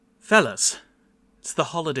Fellas, it's the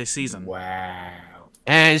holiday season. Wow.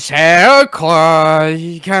 And Santa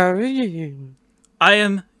Claus coming. I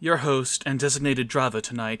am your host and designated driver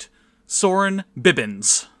tonight, Sorin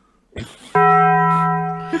Bibbins.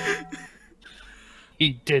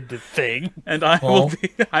 He did the thing. And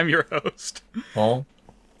I'm your host.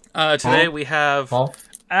 Today we have,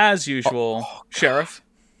 as usual, Sheriff.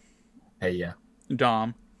 Hey, yeah.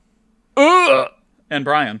 Dom. And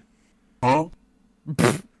Brian. I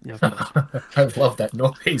love that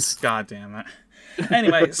noise. God damn it.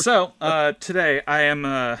 Anyway, so today I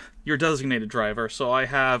am your designated driver, so I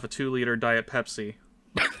have a 2-liter Diet Pepsi.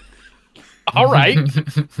 All right.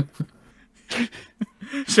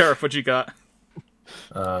 Sheriff, what you got?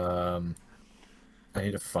 I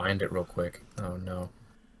need to find it real quick. Oh no,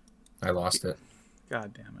 I lost it.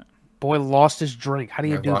 God damn it. Boy lost his drink. How do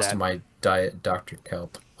you do that? I lost my Diet Dr.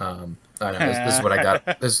 Kelp. I know, this is what I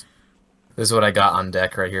got. This is what I got on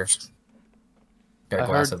deck right here. Got a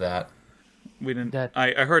glass of that. We didn't.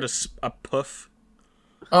 I heard a puff.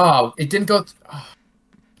 Oh, it didn't go.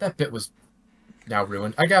 That bit was now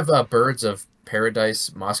ruined. I got Birds of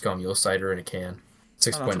Paradise Moscow Mule Cider in a can.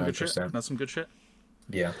 6.9%. That's some good shit.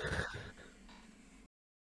 Yeah.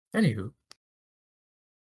 Anywho.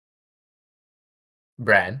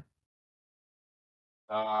 Bran.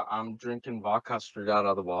 I'm drinking vodka straight out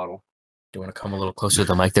of the bottle. Do you want to come a little closer to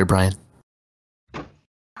the mic there, Brian?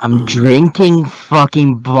 I'm drinking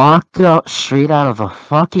fucking vodka straight out of a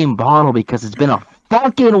fucking bottle because it's been a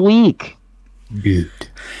fucking week. Good.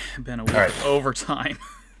 Been a week of overtime.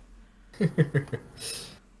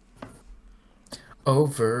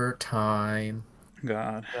 Overtime.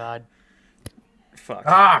 God. Fuck.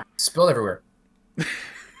 Ah! Spilled everywhere.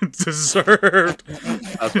 Deserved.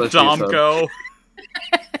 Domko.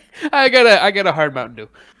 I got a hard Mountain Dew.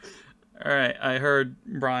 Alright, I heard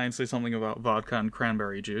Brian say something about vodka and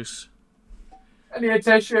cranberry juice. I need a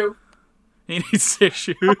tissue. He needs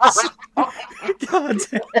tissues. God damn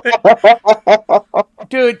it.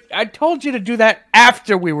 Dude, I told you to do that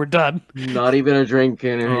after we were done. Not even a drink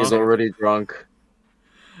in and he's already drunk.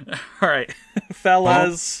 Alright,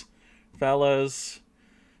 fellas.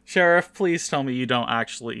 Sheriff, please tell me you don't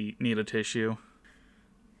actually need a tissue.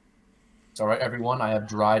 It's alright, everyone. I have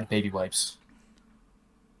dried baby wipes.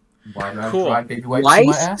 Why do I have Cool. dried baby wipes Why in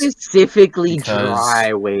my ass? specifically Because-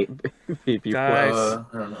 dry? Wait, Baby Guys. I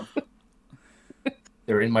don't know.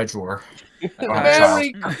 They're in my drawer. I don't have a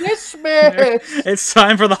Merry child. Christmas! It's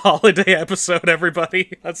time for the holiday episode,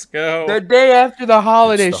 everybody. Let's go. The day after the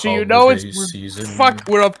holiday, It's the so you know holiday season.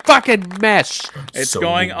 we're a fucking mess. It's So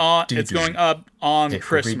going on. did It's you going up on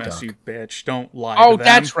hickory Christmas, dock. you bitch. Don't lie Oh, to them.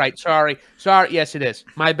 that's right. Sorry. Yes, it is.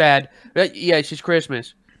 My bad. Yes, it's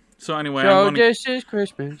Christmas. So anyway, So I'm gonna... this is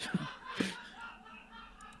Christmas.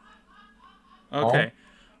 Okay.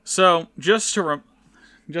 So just to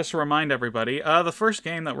remind everybody, the first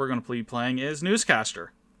game that we're going to be playing is Newscaster.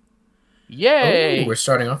 Yay! Ooh, we're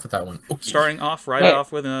starting off with that one. Okay. Starting off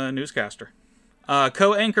off with a Newscaster.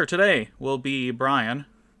 Co-anchor today will be Brian.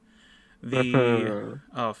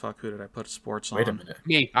 Oh fuck, who did I put sports on? Wait a minute.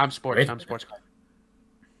 Me. I'm sports. Wait a I'm minute. sports guy.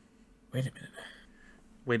 Wait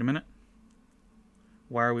a minute.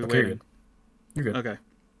 Why are we Okay, waiting? You're good. Okay.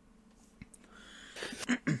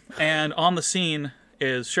 And on the scene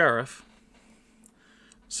is Sheriff.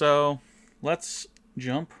 So let's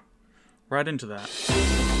jump right into that.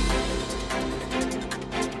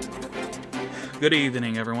 Good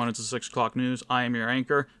evening, everyone. It's the 6 o'clock news. I am your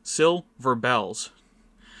anchor, Silver Bells.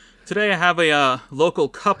 Today I have a local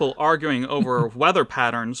couple arguing over weather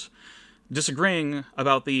patterns, disagreeing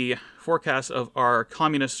about the forecast of our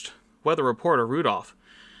communist weather reporter, Rudolph.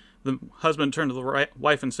 The husband turned to the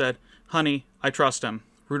wife and said, "Honey, I trust him.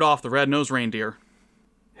 Rudolph the red-nosed reindeer."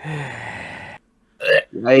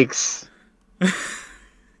 Yikes.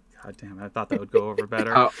 God damn it, I thought that would go over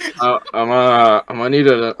better. I'm gonna need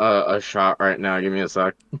a shot right now. Give me a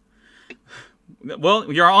sec.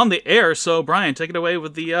 Well, you're on the air, so Brian, take it away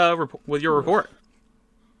with the with your report.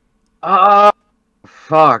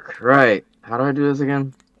 Fuck. Right. How do I do this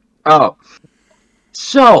again? Oh.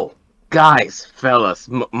 So, guys, fellas,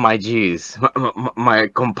 my G's, my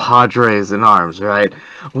compadres in arms, right?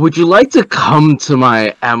 Would you like to come to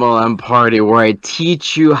my MLM party where I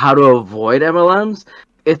teach you how to avoid MLMs?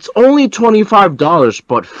 It's only $25,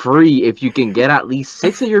 but free if you can get at least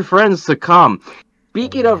 6 of your friends to come.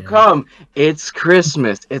 Speaking of come, it's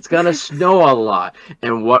Christmas. It's gonna snow a lot.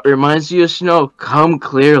 And what reminds you of snow? Come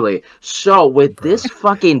clearly. So, with this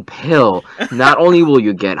fucking pill, not only will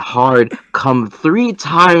you get hard, come 3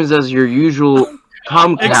 times as your usual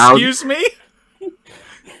come count. Excuse me?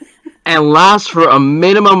 and lasts for a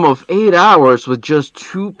minimum of 8 hours with just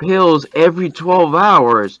 2 pills every 12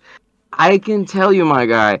 hours, I can tell you, my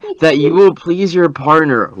guy, that you will please your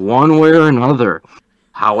partner one way or another.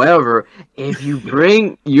 However, if you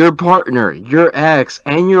bring your partner, your ex,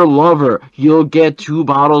 and your lover, you'll get 2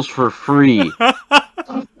 bottles for free.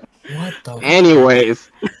 What the?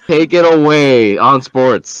 Anyways, take it away on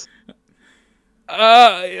sports.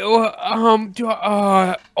 Okay.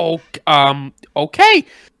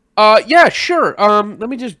 Yeah, sure. Let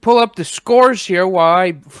me just pull up the scores here while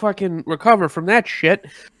I fucking recover from that shit.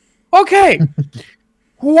 Okay.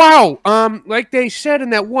 Wow. Like they said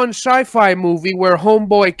in that one sci-fi movie where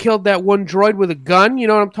Homeboy killed that one droid with a gun, you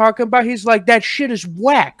know what I'm talking about? He's like, that shit is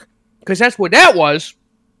whack. Because that's what that was.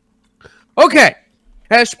 Okay.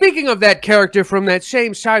 Speaking of that character from that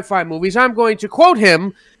same sci-fi movies, I'm going to quote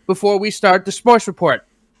him before we start the sports report.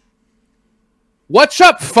 What's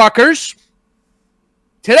up, fuckers?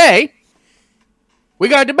 Today, we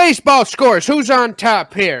got the baseball scores. Who's on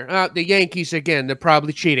top here? The Yankees again. They're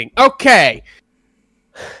probably cheating. Okay.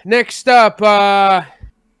 Next up,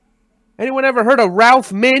 anyone ever heard of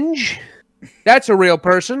Ralph Minge? That's a real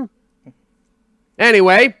person.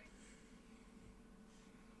 Anyway,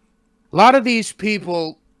 a lot of these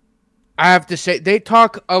people, I have to say, they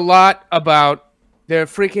talk a lot about their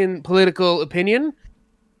freaking political opinion.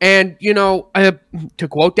 And, you know, to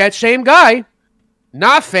quote that same guy,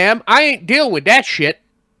 nah, fam, I ain't dealing with that shit.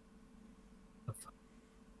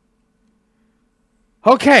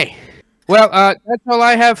 Okay. Well, that's all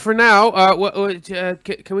I have for now.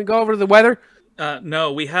 Can we go over to the weather?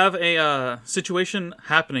 No, we have a situation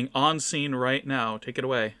happening on scene right now. Take it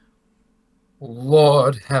away.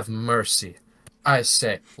 Lord have mercy. I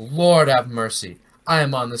say, Lord have mercy. I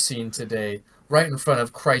am on the scene today, right in front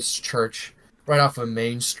of Christ's Church, right off of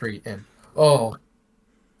Main Street, and oh,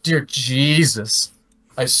 dear Jesus,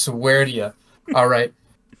 I swear to you. All right,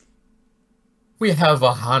 we have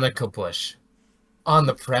a Hanukkah bush on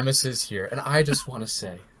the premises here, and I just want to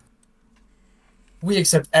say, we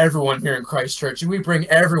accept everyone here in Christ Church, and we bring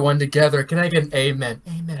everyone together. Can I get an amen?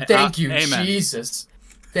 Amen. Thank you, amen. Jesus.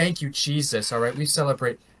 Thank you, Jesus. All right, we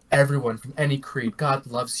celebrate everyone from any creed. God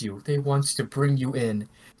loves you. They wants to bring you in.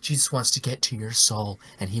 Jesus wants to get to your soul,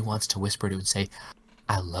 and he wants to whisper to you and say,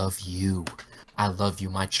 I love you. I love you,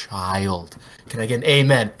 my child. Can I get an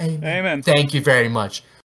amen? Amen. Amen. Thank you very much.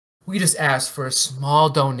 We just ask for a small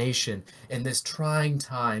donation in this trying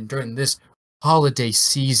time during this holiday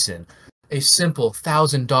season. A simple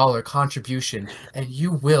 $1,000 contribution, and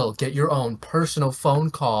you will get your own personal phone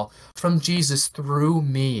call from Jesus through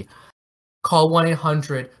me. Call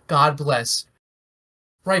 1-800-GOD-BLESS.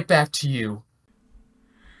 Right back to you.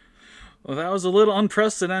 Well, that was a little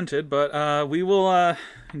unprecedented, but we will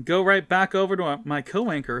go right back over to my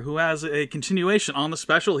co-anchor, who has a continuation on the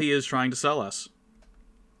special he is trying to sell us.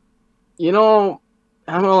 You know,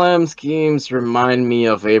 MLM schemes remind me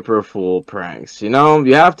of April Fool pranks. You know,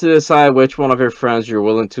 you have to decide which one of your friends you're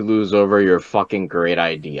willing to lose over your fucking great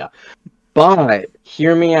idea. But,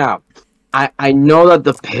 hear me out. I know that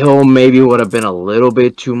the pill maybe would have been a little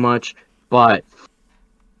bit too much, but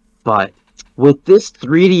with this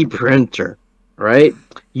 3D printer, right,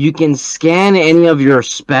 you can scan any of your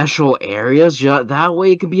special areas. That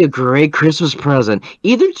way it could be a great Christmas present,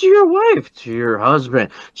 either to your wife, to your husband,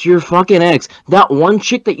 to your fucking ex, that one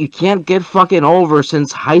chick that you can't get fucking over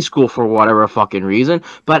since high school for whatever fucking reason.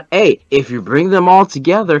 But hey, if you bring them all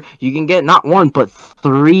together, you can get not one but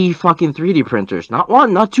 3 fucking 3D printers. Not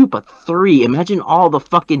one, not 2, but 3. Imagine all the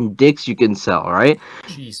fucking dicks you can sell, right?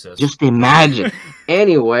 Jesus. Just imagine.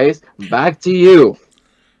 Anyways, back to you.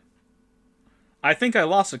 I think I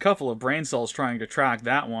lost a couple of brain cells trying to track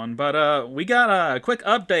that one, but we got a quick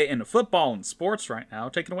update into football and sports right now.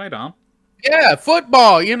 Take it away, Dom. Yeah,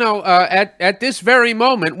 football. You know, at this very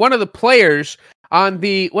moment, one of the players on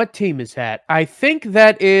the what team is that? I think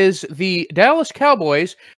that is the Dallas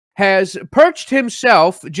Cowboys. Has perched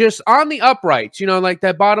himself just on the uprights. You know, like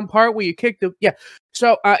that bottom part where you kick the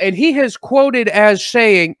So, and he has quoted as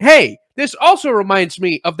saying, "Hey, this also reminds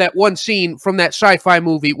me of that one scene from that sci-fi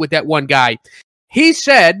movie with that one guy." He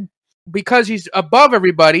said, because he's above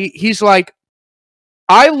everybody, he's like,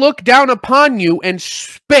 I look down upon you and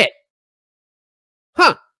spit.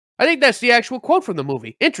 Huh. I think that's the actual quote from the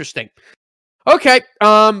movie. Interesting. Okay.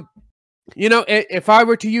 You know, if I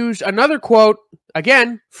were to use another quote,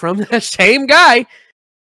 again, from the same guy,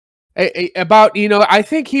 about, you know, I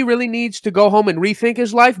think he really needs to go home and rethink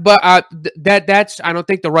his life, but that's, I don't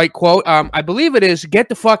think, the right quote. I believe it is, get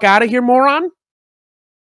the fuck out of here, moron.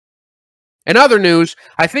 In other news,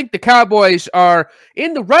 I think the Cowboys are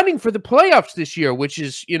in the running for the playoffs this year, which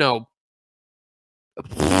is, you know,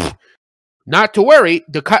 Not to worry,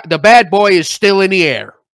 the bad boy is still in the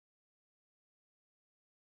air.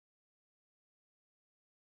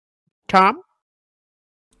 Tom?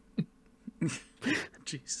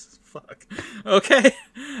 Jesus, fuck. Okay,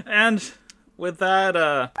 and with that,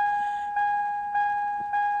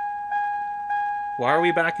 why are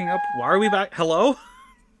we backing up? Why are we back? Hello?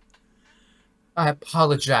 I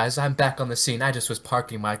apologize. I'm back on the scene. I just was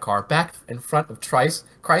parking my car back in front of Christ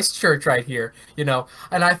Church right here, and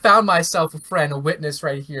I found myself a friend, a witness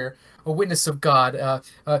right here, a witness of God.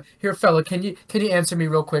 Here, fella, can you answer me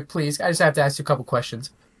real quick, please? I just have to ask you a couple questions.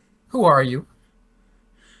 Who are you?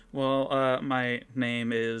 Well, my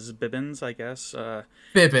name is Bibbins, I guess.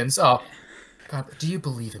 Bibbins. Oh, God, do you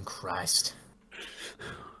believe in Christ?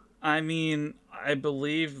 I mean, I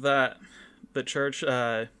believe that the church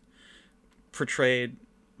portrayed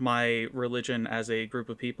my religion as a group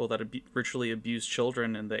of people that ritually abused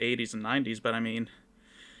children in the 80s and 90s, but I mean...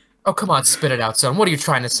 Oh, come on, spit it out, son. What are you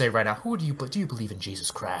trying to say right now? Do you believe in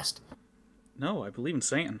Jesus Christ? No, I believe in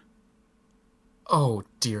Satan. Oh,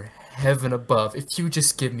 dear heaven above. If you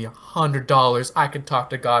just give me $100, I can talk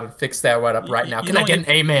to God and fix that right up right now. Can I get an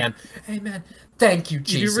amen? Amen. Thank you,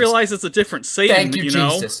 Jesus. You do realize it's a different Satan, Thank you,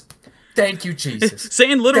 Jesus. Thank you, Jesus.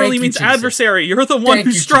 Satan literally means Jesus. adversary. You're the one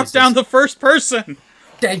who struck down the first person.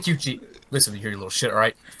 Thank you, Jesus. Listen, you little shit, all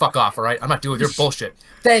right? Fuck off, all right? I'm not dealing with your bullshit.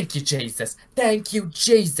 Thank you, Jesus. Thank you,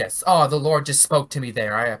 Jesus. Oh, the Lord just spoke to me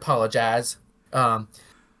there. I apologize.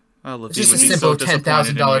 Just a simple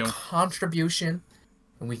 $10,000 contribution,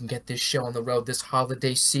 and we can get this show on the road this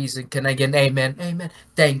holiday season. Can I get an amen? Amen.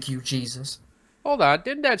 Thank you, Jesus. Hold on.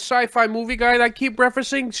 Didn't that sci-fi movie guy that I keep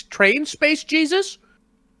referencing train Space Jesus?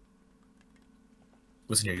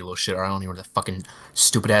 Listen here, you little shit. I don't even know the fucking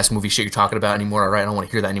stupid-ass movie shit you're talking about anymore, all right? I don't want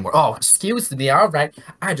to hear that anymore. Oh, excuse me, all right?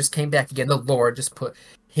 I just came back again. The Lord just put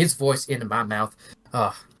his voice into my mouth.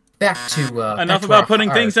 Back to... Enough about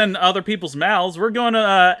putting things in other people's mouths. We're going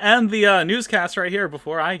to end the newscast right here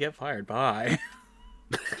before I get fired. Bye.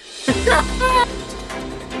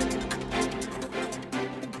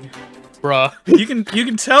 Bruh. You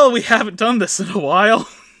can tell we haven't done this in a while.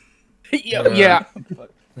 Yeah.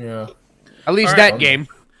 At least that game.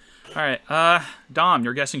 All right, Dom,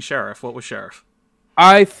 you're guessing sheriff. What was sheriff?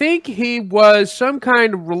 I think he was some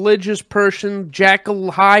kind of religious person, Jekyll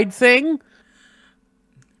Hyde thing.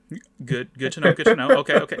 Good to know. Good to know.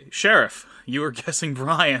 Okay. Sheriff, you were guessing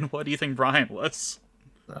Brian. What do you think Brian was?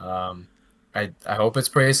 I hope it's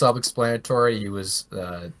pretty self-explanatory. He was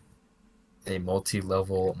a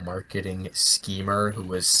multi-level marketing schemer who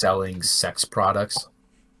was selling sex products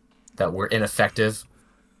that were ineffective.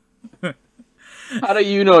 How do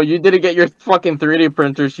you know? You didn't get your fucking 3D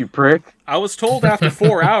printers, you prick. I was told after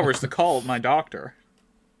 4 hours to call my doctor.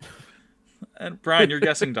 And Brian, you're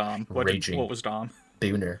guessing Dom. What was Dom?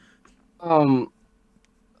 Booner.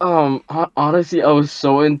 Honestly, I was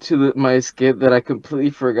so into my skit that I completely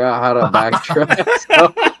forgot how to backtrack.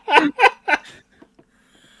 So.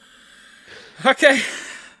 Okay.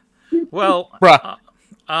 Well, Bruh.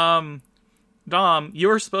 Dom, you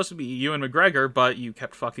were supposed to be Ewan McGregor, but you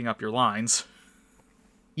kept fucking up your lines.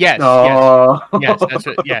 Yes, yes, that's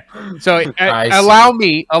it. Yeah. So allow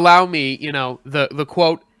me, the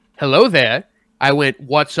quote, "Hello there." I went,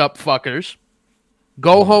 "What's up, fuckers?"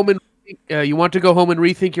 Go home and you want to go home and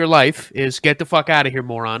rethink your life is get the fuck out of here,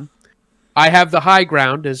 moron. I have the high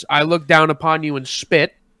ground as I look down upon you and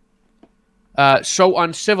spit. So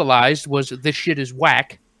uncivilized was this shit is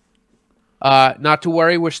whack. Not to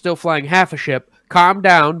worry, we're still flying half a ship. Calm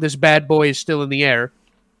down, this bad boy is still in the air.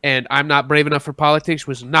 And I'm not brave enough for politics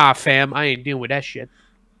was, nah, fam, I ain't dealing with that shit.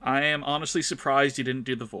 I am honestly surprised you didn't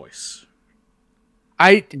do the voice.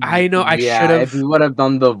 I know I should have. If you would have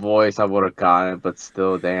done the voice, I would have gotten it, but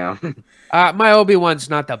still, damn. My Obi-Wan's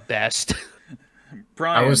not the best.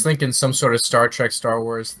 Brian. I was thinking some sort of Star Trek, Star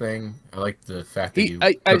Wars thing. I like the fact that you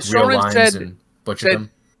took real Sorin lines and butchered them.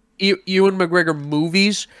 Ewan McGregor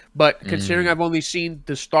movies, but considering I've only seen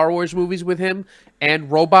the Star Wars movies with him and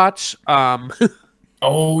robots,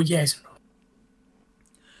 Oh, yes.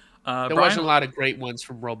 there wasn't a lot of great ones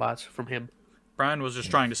from robots from him. Brian was just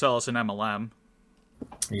trying to sell us an MLM.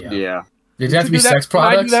 Yeah. Did it have to be sex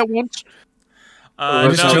products? Did I do that once? No,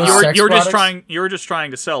 you were just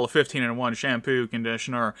trying to sell a 15-in-1 shampoo,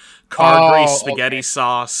 conditioner, car grease, spaghetti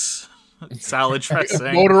sauce, salad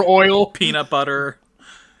dressing, motor oil, peanut butter,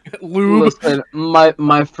 lube. Listen,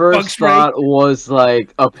 my first thought was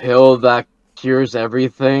like a pill that cures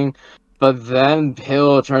everything, But then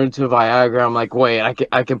pill turned into Viagra. I'm like, wait,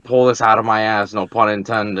 I can pull this out of my ass. No pun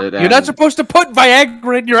intended. You're not supposed to put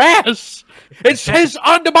Viagra in your ass. It says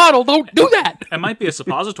on the bottle, don't do that. It might be a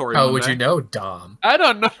suppository. How one would day. you know, Dom? I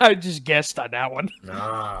don't know. I just guessed on that one.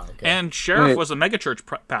 Ah, okay. And Sheriff Wait. was a megachurch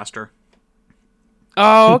pastor.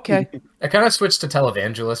 Oh, okay. I kind of switched to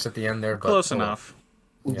televangelist at the end there, but Close oh, enough.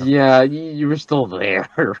 Yeah, you were still there.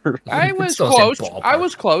 I was Still same close. ballpark. I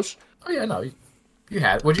was close. Oh yeah, no, you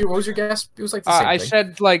had. What was your guess? It was like the same I thing.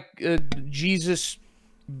 said like Jesus,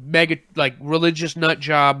 religious nut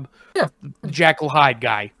job, Yeah. Jackal Hyde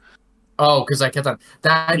guy. Oh, because I kept on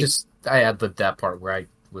that. I had that part where I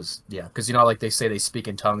was because like they say they speak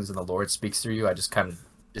in tongues and the Lord speaks through you. I just kind of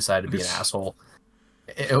decided to be an asshole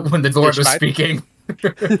when the Lord was speaking.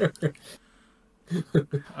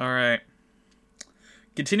 All right.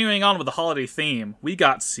 Continuing on with the holiday theme, we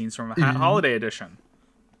got scenes from a holiday edition.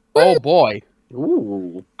 Oh boy,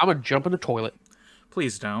 Ooh, I'm gonna jump in the toilet.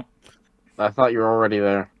 Please don't. I thought you were already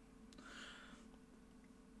there.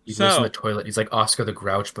 He goes So- in the toilet. He's like Oscar the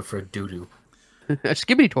Grouch, but for a doo-doo. A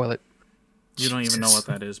skibbity toilet. You don't even know what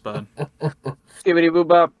that is, bud. Skibbity boop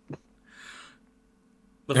bop.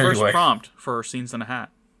 The first Anyway. prompt for Scenes in a Hat.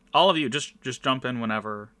 All of you, just jump in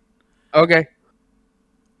whenever. Okay.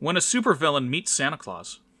 When a supervillain meets Santa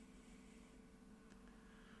Claus.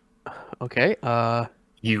 Okay.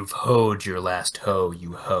 You've hoed your last hoe,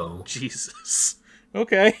 you hoe. Jesus.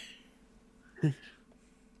 Okay.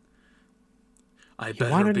 I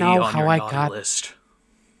better wanna be know on how your I naughty got- list.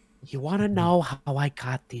 You want to know how I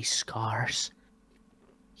got these scars?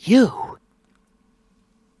 You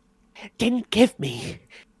didn't give me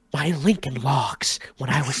my Lincoln Logs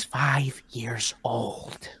when I was 5 years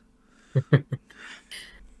old.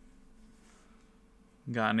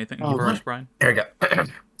 Got anything Oh, for us, what? Brian? There we go. All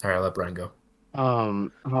right, I'll let Brian go.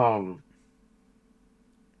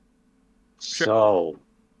 So.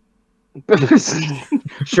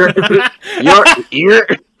 Sure. You're.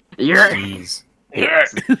 Jeez.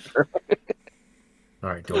 All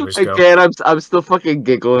right, Doors, go. Again, I'm still fucking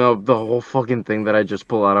giggling of the whole fucking thing that I just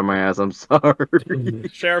pulled out of my ass. I'm sorry.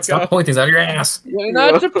 Sheriff, Stop go. pulling things out of your ass. You're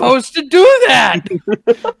not supposed to do that.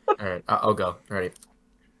 All right, I'll go. Ready?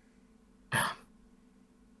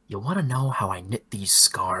 You want to know how I knit these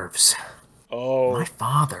scarves? Oh. My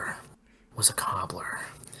father was a cobbler.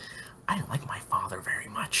 I didn't like my father very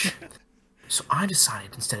much. So I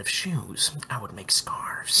decided instead of shoes, I would make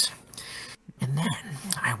scarves. And then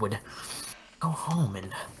I would go home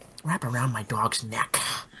and wrap around my dog's neck.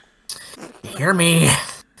 You hear me?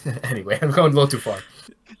 Anyway, I'm going a little too far.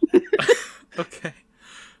 Okay.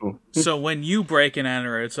 So when you break and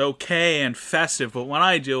enter, it's okay and festive, but when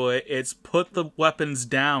I do it, it's put the weapons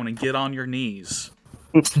down and get on your knees.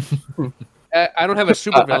 I don't have a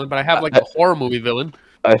super villain, but I have like a horror movie villain.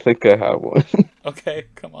 I think I have one. Okay,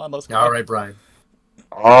 come on, let's go. All right, Brian.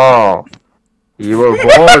 Oh, you were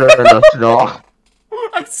born in the snow.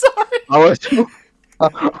 I'm sorry. I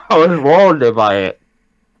was molded by it,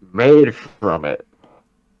 made from it.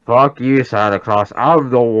 Fuck you, Santa Claus. I'm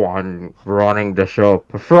the one running the show.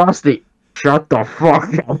 Frosty, shut the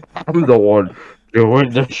fuck up. I'm the one doing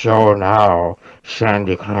the show now,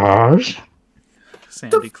 Sandy Claus.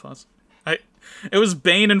 Sandy Claus. It was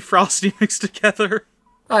Bane and Frosty mixed together.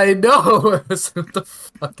 I know. What the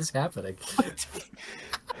fuck is happening?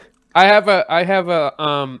 I have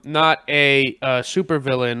a not a super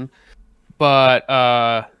villain, but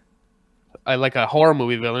I like a horror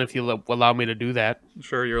movie villain. If you allow me to do that,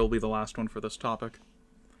 Sure, you'll be the last one for this topic.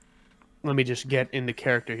 let me just get into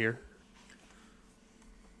character here.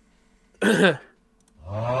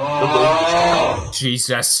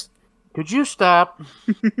 Jesus. Could you stop?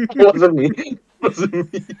 Wasn't me.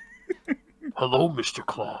 Wasn't me. Hello, Mr.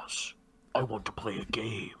 Claus. I want to play a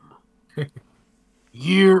game.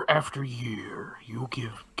 Year after year, you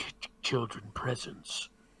give children presents.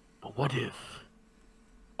 But what if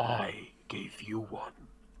I gave you one?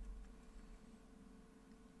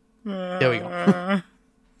 There we go.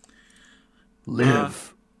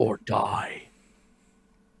 Live or die.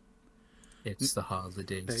 It's the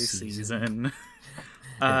holiday season. Season.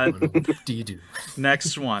 What do you do?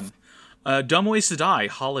 Next one. Dumb Ways to Die,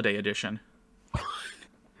 Holiday Edition.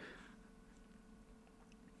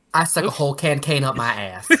 I stuck a whole cane up my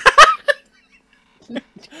ass. I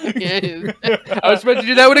was supposed to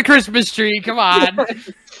do that with a Christmas tree. Come on.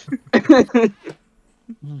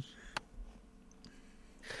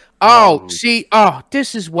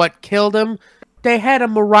 This is what killed him. They had a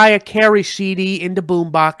Mariah Carey CD in the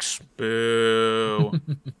boombox. Boo.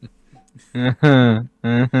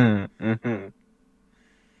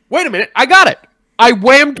 Wait a minute, I got it. I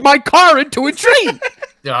whammed my car into a tree.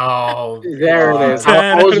 Oh, There it is.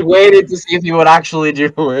 God. I was waiting to see if he would actually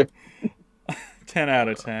do it. 10 out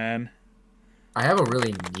of 10. I have a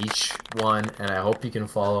really niche one, and I hope you can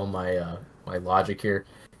follow my my logic here.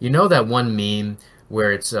 You know that one meme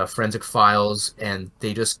where it's forensic files, and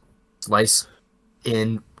they just slice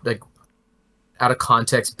in like out of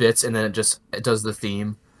context bits, and then it does the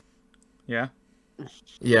theme. Yeah?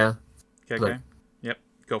 Yeah. Okay, Like- okay. Yep,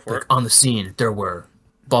 go for Like it. on the scene, there were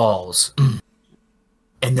balls,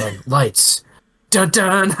 and then lights. Dun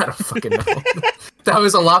dun. I don't fucking know. That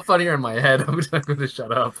was a lot funnier in my head. I'm just going to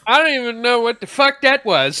shut up. I don't even know what the fuck that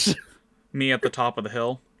was. Me at the top of the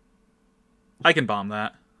hill. I can bomb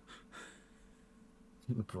that.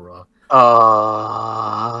 Bruh.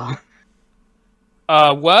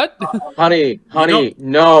 What? Honey,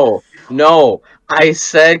 no. I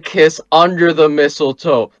said kiss under the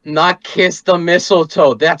mistletoe, not kiss the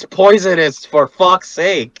mistletoe. That's poisonous, for fuck's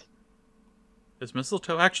sake. Is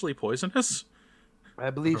mistletoe actually poisonous? I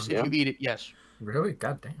believe Yeah. if you eat it, yes. Really?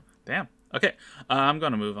 God damn. Damn. Okay, I'm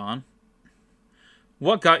gonna move on.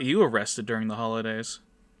 What got you arrested during the holidays?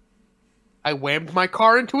 I whammed my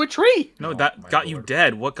car into a tree. No, Oh, that my got you lord.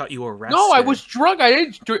 dead. What got you arrested? No, I was drunk. I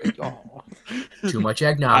didn't drink. Oh. Too much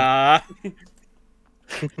eggnog.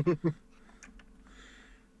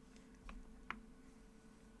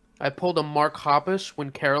 I pulled a Mark Hoppus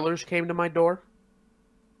when carolers came to my door.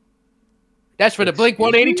 That's for the Blink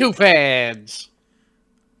 182 fans.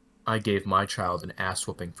 I gave my child an ass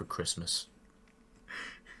whooping for Christmas.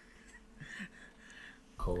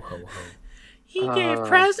 Ho ho ho. He gave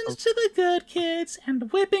presents to the good kids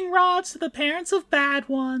and whipping rods to the parents of bad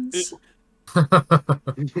ones. I'm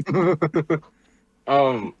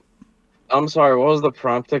sorry, what was the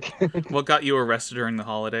prompt again? What got you arrested during the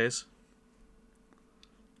holidays?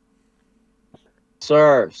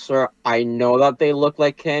 Sir, I know that they look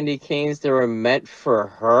like candy canes. They were meant for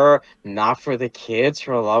her, not for the kids.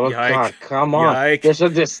 For the love of Yike. God, come on. Yike. There's a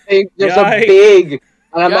distinct, there's Yike. a big,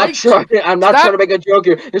 and I'm not Yikes. trying to make a joke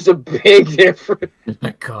here. There's a big difference. Oh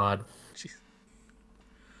my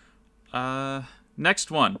God.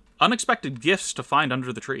 Next one. Unexpected gifts to find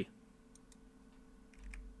under the tree.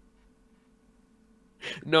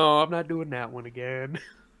 No, I'm not doing that one again.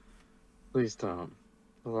 Please don't.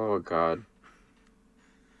 Oh God.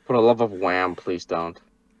 For the love of Wham, please don't.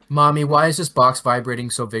 Mommy, why is this box vibrating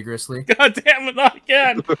so vigorously? God damn it, not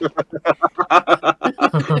again!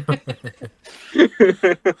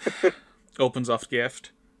 Opens up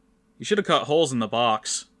gift. You should have cut holes in the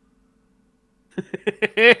box.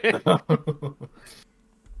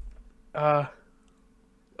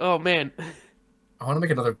 Oh man. I want to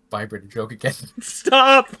make another vibrator joke again.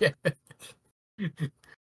 Stop!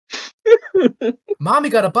 Mommy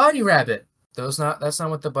got a bunny rabbit. That's not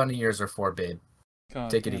what the bunny ears are for, babe. God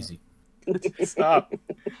Take it damn. easy. Stop.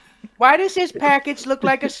 Why does this package look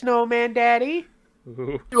like a snowman, Daddy?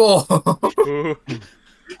 Ooh. Oh,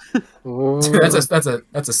 Ooh.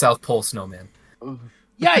 that's a South Pole snowman.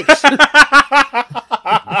 Yikes!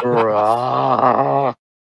 Bruh.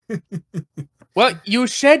 Well, you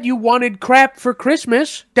said you wanted crap for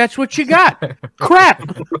Christmas. That's what you got.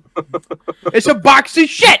 Crap. It's a box of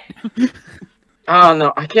shit. Oh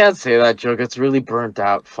no, I can't say that joke. It's really burnt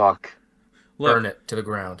out. Fuck. Look, Burn it to the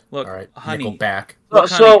ground. Look, All right, honey. nickel back. Look,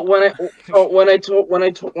 So honey. when I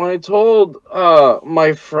told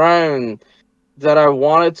my friend that I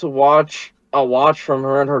wanted to watch a watch from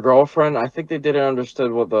her and her girlfriend, I think they didn't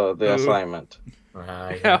understand what the assignment.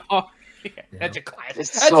 Yeah. That's a classic.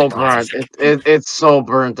 It's That's so a classic. burnt. It's so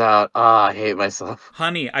burnt out. Ah, I hate myself.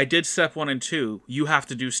 Honey, I did step 1 and 2. You have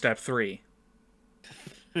to do step 3.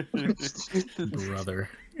 Brother.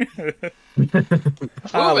 I Moving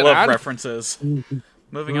love on. references.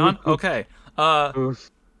 Moving on? Okay. Let's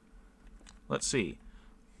see.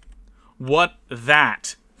 What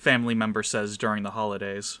that family member says during the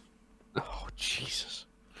holidays. Oh, Jesus.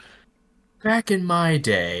 Back in my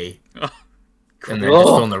day. And then Oh. just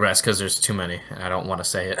fill in the rest because there's too many. And I don't want to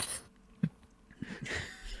say it.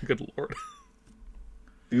 Good lord.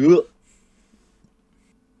 Ugh.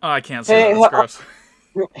 Oh, I can't say Hey, that. That's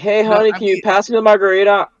gross. Hey, No, honey, I can you mean- pass me the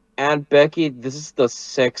margarita? Aunt Becky, this is the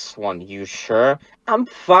 6th one. You sure? I'm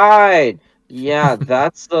fine. Yeah,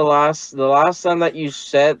 that's the last time that you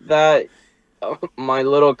said that my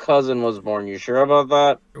little cousin was born. You sure about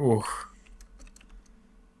that? Ooh.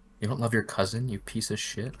 You don't love your cousin, you piece of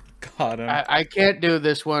shit? Got him. I can't do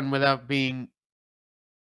this one without being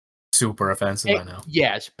Super offensive, I know.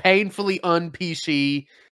 yes, painfully un-PC,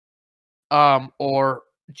 or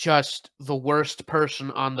just the worst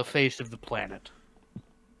person on the face of the planet.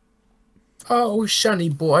 Oh, Sonny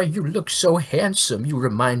boy, you look so handsome. You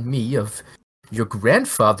remind me of your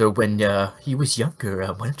grandfather, when he was younger,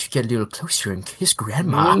 why don't you get a little closer and kiss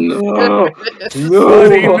Grandma? No,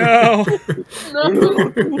 Buddy, no.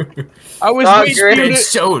 no. I was Not waiting for great. you It's been to,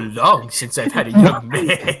 so long since I've had a young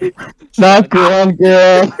man. Not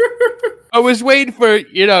Grandpa. I was waiting for,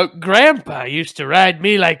 Grandpa used to ride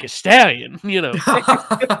me like a stallion,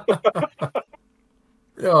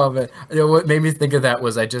 Oh man! You know what made me think of that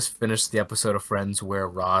was I just finished the episode of Friends where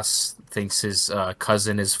Ross thinks his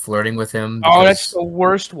cousin is flirting with him. Oh, that's because- the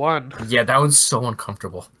worst one. yeah, that one's so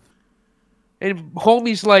uncomfortable. And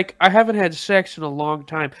homie's like, I haven't had sex in a long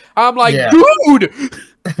time. I'm like, Yeah. dude!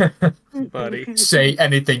 Buddy. Say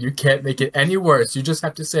anything. You can't make it any worse. You just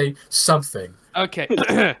have to say something. Okay.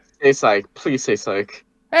 Say psych. Please say psych.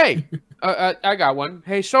 Hey, I got one.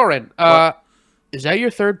 Hey, Sorin, is that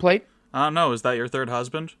your third plate? I don't know. Is that your third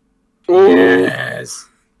husband? Yes.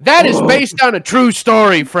 That is based on a true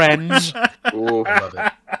story, friends. Ooh. I love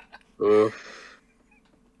it. Ooh.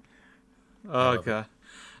 Okay.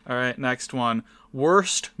 All right, next one.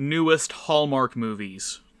 Worst, newest Hallmark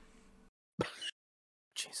movies.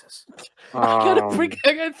 Jesus. I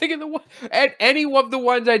gotta think of the one, and any of the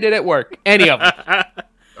ones I did at work. Any of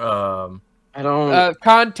them. I don't.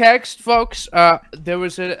 Context, folks. There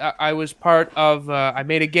was I was part of. I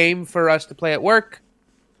made a game for us to play at work,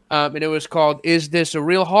 and it was called "Is this a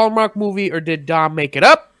real Hallmark movie or did Dom make it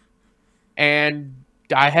up?" And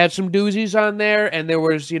I had some doozies on there, and there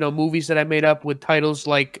was movies that I made up with titles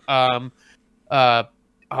like what's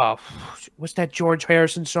that George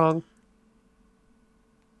Harrison song?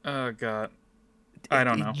 Oh, God. I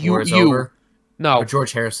don't know. War's over. No. Or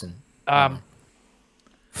George Harrison.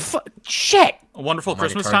 Shit. A Wonderful My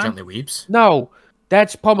Christmas Guitar Time? Gently Weeps. No,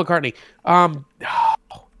 that's Paul McCartney.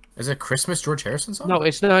 Is it a Christmas George Harrison song? No,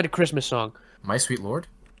 it's not a Christmas song. My Sweet Lord.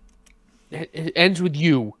 It ends with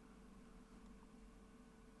you.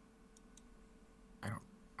 I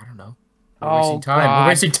don't know. Oh, wasting time. God. We're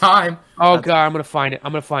wasting time. Oh god, I'm gonna find it.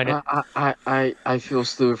 I feel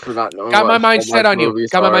stupid for not knowing. Got my what mind set Hallmark on you. movies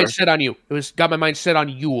Got my mind are. set on you. It was got my mind set on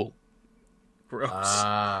Yule. Gross.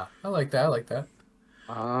 I like that. I like that.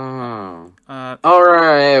 Oh. Uh, All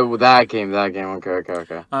right, well, that game.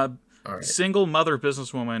 Okay. All right. Single mother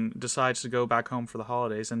businesswoman decides to go back home for the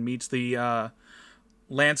holidays and meets the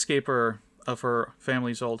landscaper of her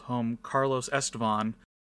family's old home, Carlos Esteban,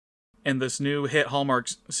 in this new hit Hallmark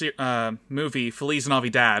movie, Feliz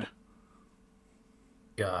Navidad.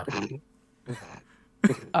 God.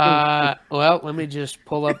 Well, let me just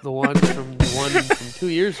pull up the one from 2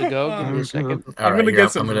 years ago. Give me a second. All gonna right,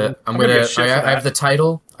 get some- I'm I'm gonna. gonna get shit for I have that. the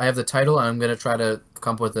title. I have the title, and I'm gonna try to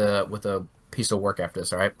come up with a piece of work after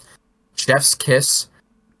this. All right. Chef's Kiss: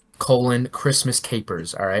 Christmas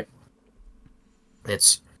Capers. All right.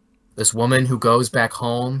 It's this woman who goes back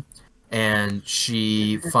home, and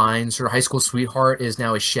she finds her high school sweetheart is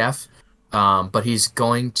now a chef, but he's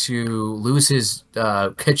going to lose his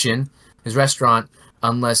kitchen, his restaurant,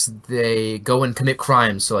 unless they go and commit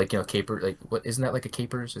crimes. So, like, caper, like, what, isn't that like a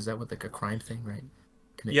capers? Is that what, like, a crime thing, right?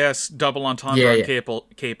 Yes, double entendre Yeah, and yeah.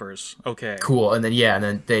 capers. Okay. Cool. And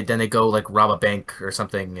then they go, like, rob a bank or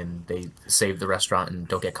something, and they save the restaurant and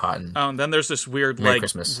don't get caught. And Oh, and then there's this weird, Merry like,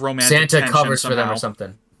 Christmas. romantic Santa tension covers for them somehow. or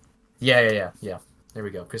something. Yeah. There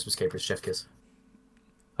we go. Christmas Capers, Chef Kiss.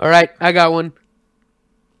 All right, I got one.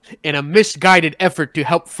 In a misguided effort to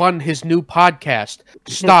help fund his new podcast,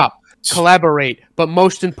 stop, collaborate, but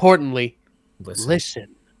most importantly,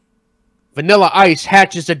 listen. Vanilla Ice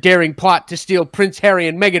hatches a daring plot to steal Prince Harry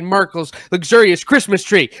and Meghan Markle's luxurious Christmas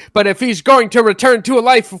tree. But if he's going to return to a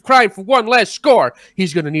life of crime for one last score,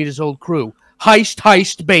 he's going to need his old crew.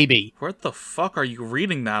 Heist, baby. Where the fuck are you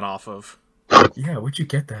reading that off of? Yeah, where'd you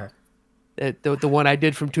get that? The one I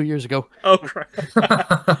did from 2 years ago. Oh, crap.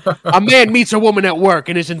 A man meets a woman at work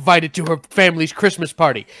and is invited to her family's Christmas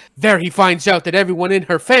party. There he finds out that everyone in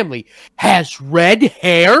her family has red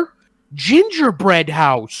hair. Gingerbread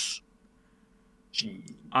house.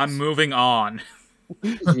 I'm moving on.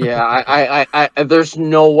 Yeah, I there's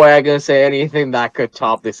no way I'm gonna say anything that could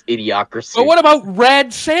top this idiocracy. But what about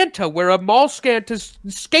Rad Santa, where a mall Santa's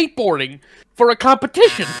skateboarding for a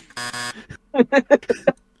competition?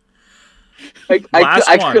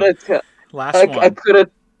 Last one. I could have.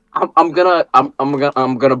 I'm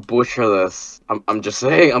gonna butcher this. I'm just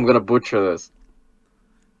saying I'm gonna butcher this.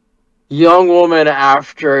 Young woman,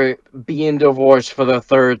 after being divorced for the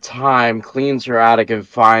third time, cleans her attic and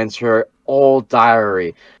finds her old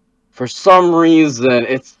diary. For some reason,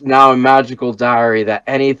 it's now a magical diary that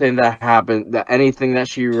anything that happened, that anything that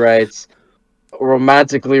she writes,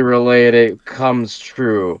 romantically related, comes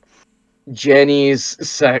true. Jenny's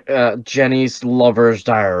lover's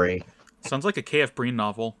diary. Sounds like a K.F. Breen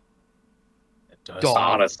novel. does. Dog.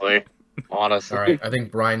 Honestly. All right, I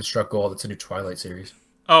think Brian struck gold. It's a new Twilight series.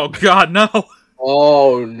 Oh God, no!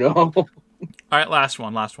 All Oh no. right, last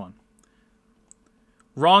one.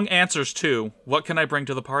 Wrong answers to what can I bring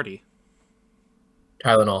to the party?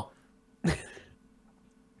 Tylenol.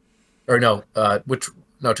 Or no,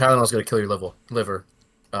 Tylenol's gonna kill your liver.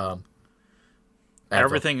 Advil.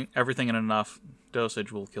 Everything in enough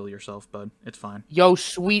dosage will kill yourself, bud. It's fine. Yo,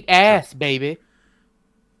 sweet ass, baby.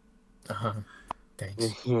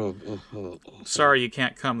 Thanks. Sorry you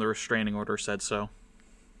can't come. The restraining order said so.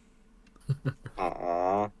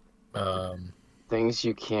 Things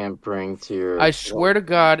you can't bring to your. I swear to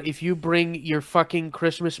God, if you bring your fucking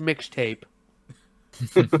Christmas mixtape,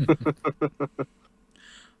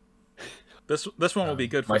 this one will be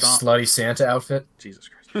good for my Dom. slutty Santa outfit. Jesus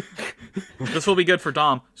Christ. This will be good for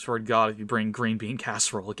Dom. Swear to God, if you bring green bean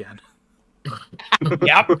casserole again.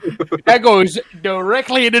 yep, that goes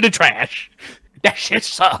directly into the trash. That shit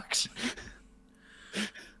sucks.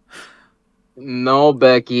 No,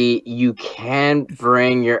 Becky, you can't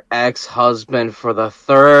bring your ex-husband for the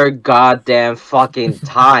third goddamn fucking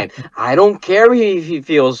time. I don't care if he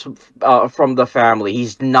feels from the family.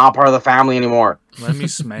 He's not part of the family anymore. Let me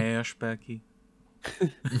smash, Becky.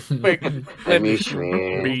 Let me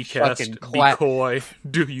smash. Be cast, be coy.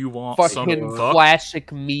 Do you want some fucking fuck?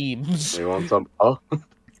 classic memes. You want some? Oh.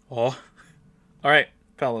 All right,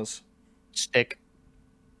 fellas. Stick.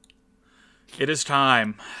 It is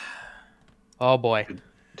time. Oh boy.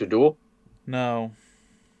 To duel? No.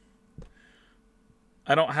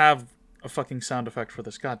 I don't have a fucking sound effect for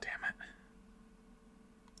this. God damn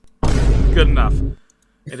it. Good enough.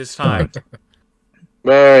 It is time.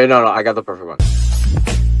 Wait, no, I got the perfect one.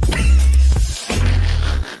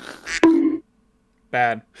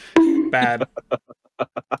 Bad. Bad.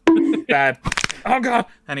 Bad. Oh God.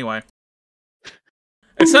 Anyway.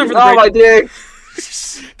 It's time for the Oh, my break. dick!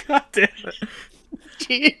 God damn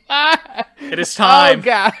it. It is time, Oh,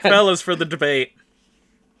 God. fellas, for the debate.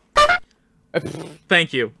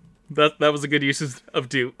 Thank you. That was a good use of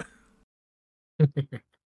dupe.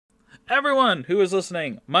 Everyone who is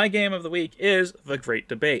listening, my game of the week is The Great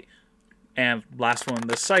Debate. And last one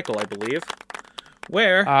this cycle, I believe.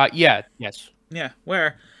 Where... Yes. Yeah,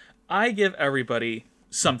 where I give everybody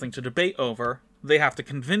something to debate over. They have to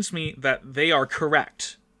convince me that they are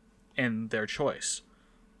correct in their choice.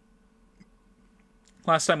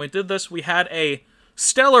 Last time we did this, we had a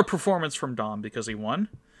stellar performance from Dom because he won.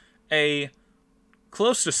 A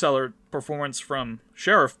close to stellar performance from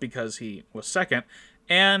Sheriff because he was second.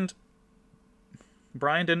 And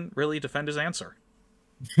Brian didn't really defend his answer.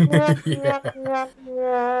 Yeah.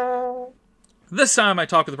 This time I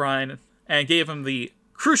talked with Brian and gave him the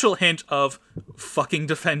crucial hint of fucking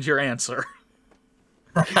defend your answer.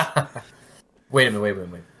 Wait a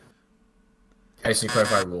minute. I just need to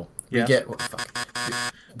clarify a rule. Yes.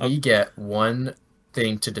 We get one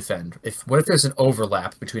thing to defend. What if there's an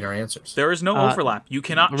overlap between our answers? There is no overlap. You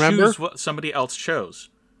cannot choose what somebody else chose.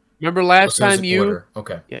 Remember last So there's time an you... order.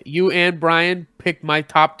 Okay. Yeah, you and Brian picked my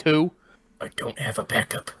top two. I don't have a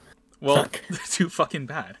backup. Well, too fucking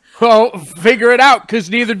bad. Well, figure it out, because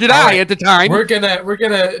neither did I at the time. We're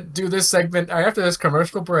gonna do this segment after this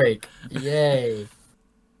commercial break. Yay.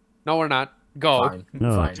 No, we're not. Go. Fine.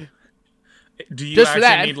 No. Fine. Do you Just for actually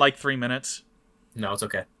that. need like 3 minutes? No, it's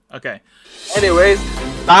okay. Okay. Anyways,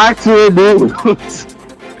 back to the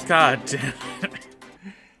news. God damn it.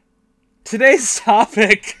 Today's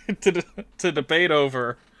topic to debate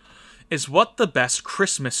over is what the best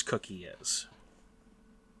Christmas cookie is.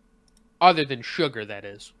 Other than sugar, that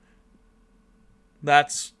is.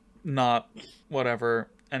 That's not whatever.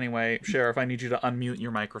 Anyway, Sheriff, I need you to unmute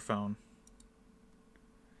your microphone.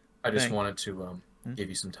 I just Thank- wanted to give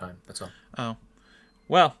you some time. That's all. Oh.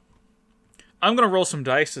 Well, I'm going to roll some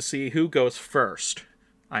dice to see who goes first.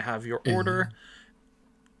 I have your order.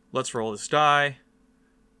 Let's roll this die.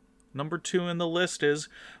 Number 2 in the list is,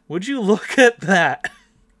 would you look at that?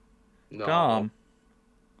 No. Dom,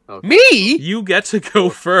 Okay. Me? you get to go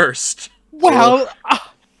first. Well,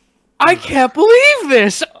 I can't believe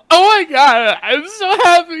this. Oh my god, I'm so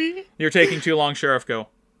happy. You're taking too long, Sheriff. Go.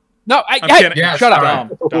 No, I'm kidding. Yeah, shut up.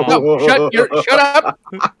 Dom. No, shut up.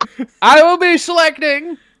 I will be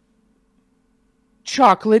selecting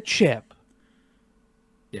chocolate chip.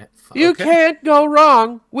 Yeah. You can't go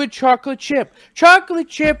wrong with chocolate chip. Chocolate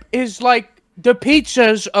chip is like the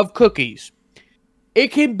pizzas of cookies.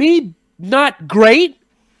 It can be not great,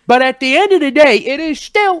 but at the end of the day, it is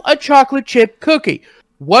still a chocolate chip cookie.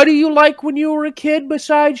 What do you like when you were a kid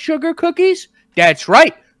besides sugar cookies? That's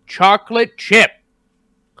right, chocolate chip.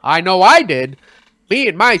 I know I did. Me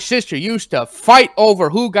and my sister used to fight over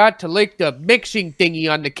who got to lick the mixing thingy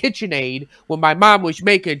on the KitchenAid when my mom was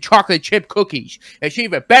making chocolate chip cookies. It's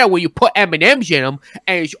even better when you put M&Ms in them,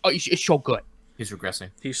 and it's so good. He's regressing.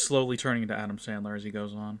 He's slowly turning into Adam Sandler as he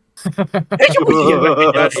goes on. That's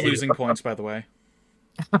That's losing points, by the way.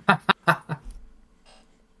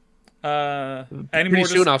 Any Pretty more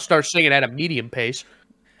soon I'll start singing at a medium pace.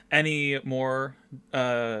 any more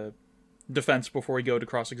defense before we go to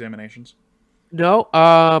cross-examinations? No,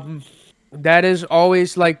 that is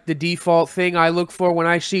always like the default thing I look for when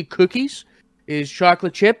I see cookies is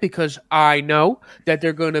chocolate chip, because I know that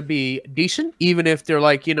they're going to be decent, even if they're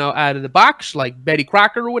like, out of the box, like Betty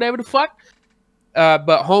Crocker or whatever the fuck.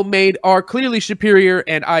 But homemade are clearly superior,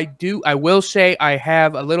 and I will say I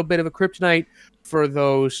have a little bit of a kryptonite for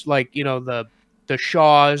those, like, the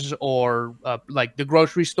Shaw's or like the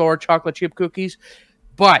grocery store chocolate chip cookies,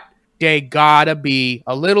 but they gotta be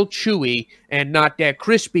a little chewy and not that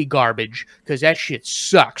crispy garbage, because that shit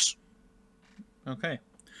sucks. Okay.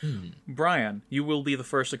 Brian, you will be the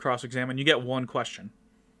first to cross-examine. You get one question.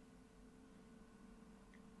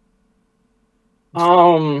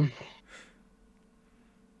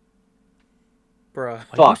 Bruh.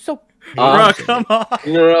 Fuck. So Bruh, come on.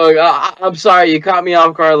 No, I'm sorry, you caught me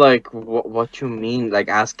off guard. Like, what you mean? Like,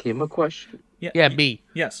 ask him a question? yeah, me.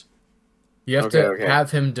 Yes. You have Okay, to okay.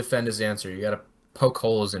 have him defend his answer. You gotta poke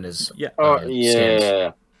holes in his Yeah. stance.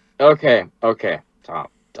 Yeah. Okay. Tom.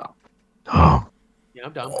 Yeah,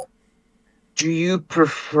 I'm done. Do you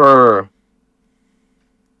prefer,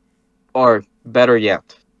 or better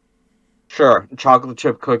yet, sure, chocolate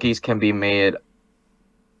chip cookies can be made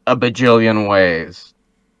a bajillion ways,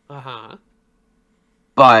 Uh-huh.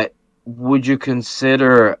 but would you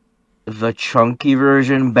consider the chunky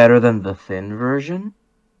version better than the thin version?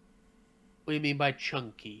 What do you mean by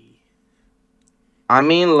chunky? I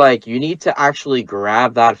mean, like, you need to actually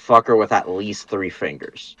grab that fucker with at least 3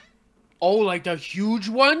 fingers. Oh, like the huge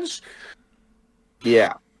ones?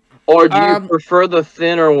 Yeah. Or do you Um, prefer the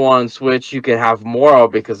thinner ones, which you can have more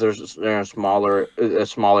of because they're a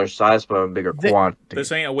smaller size but a bigger They- quantity?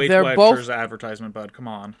 This ain't a Weight They're Watchers both- advertisement, bud. Come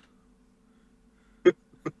on.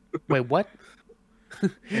 Wait, what?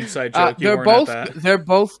 Inside joke. You they're weren't both at that. they're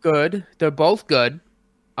both good. They're both good.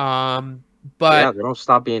 Yeah, But they don't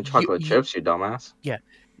stop being chocolate chips, you dumbass.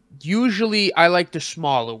 usually I like the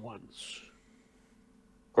smaller ones.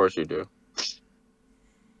 Of course you do.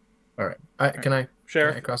 All right. Can I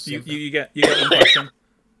Sheriff, cross you the- get one question.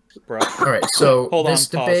 Bro. All right. So Hold on. this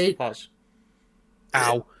debate. Pause.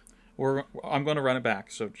 Ow. I'm going to run it back,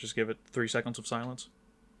 so just give it 3 seconds of silence.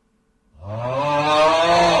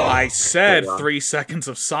 I said 3 seconds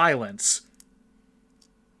of silence.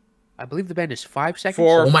 I believe the band is 5 seconds.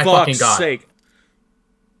 For Oh my fucking fuck's God. sake.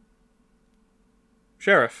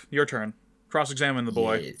 Sheriff, your turn. Cross-examine the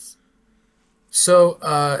boy. Yes. So,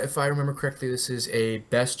 if I remember correctly, this is a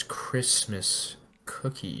best Christmas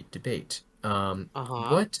cookie debate.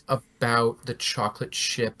 What about the chocolate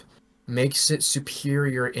chip makes it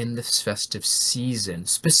superior in this festive season?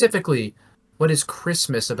 Specifically, what is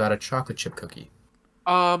Christmas about a chocolate chip cookie?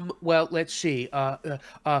 Well, let's see.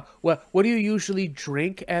 What do you usually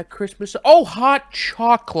drink at Christmas? Oh, hot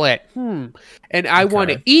chocolate. And I want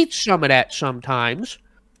to Okay. eat some of that sometimes.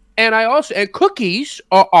 And cookies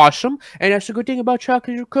are awesome. And that's the good thing about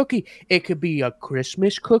chocolate chip cookie. It could be a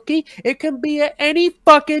Christmas cookie. It can be any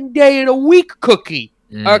fucking day of the week cookie.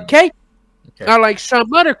 Okay? Okay. Not like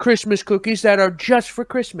some other Christmas cookies that are just for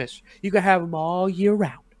Christmas. You can have them all year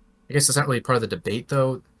round. I guess that's not really part of the debate,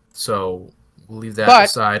 though. So we'll leave that But-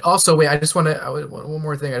 aside. Also, wait, I just want to one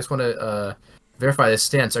more thing. I just want to verify this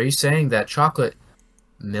stance. Are you saying that chocolate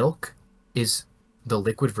milk is the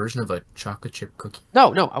liquid version of a chocolate chip cookie?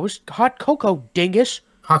 No, I was hot cocoa, dingus.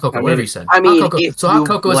 Hot cocoa, I whatever mean- you said. I mean, hot cocoa. if So hot you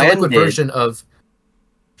cocoa is a liquid blended- version of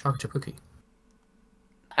chocolate chip cookie.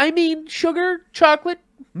 I mean, sugar, chocolate,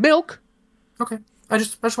 milk. Okay, I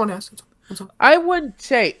just want to ask. That's all. I wouldn't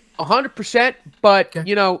say 100%, but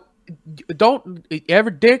Okay. don't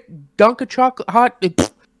ever dunk a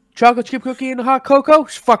chocolate chip cookie in the hot cocoa.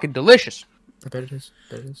 It's fucking delicious. I bet it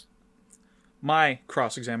is. My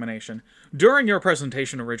cross-examination. During your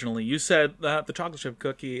presentation originally, you said that the chocolate chip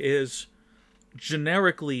cookie is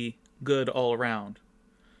generically good all around.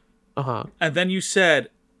 And then you said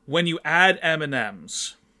when you add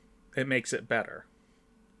M&Ms, it makes it better.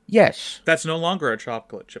 Yes, That's no longer a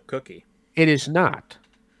chocolate chip cookie. it is not.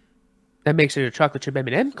 That makes it a chocolate chip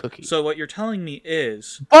M&M cookie. So what you're telling me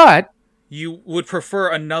is But you would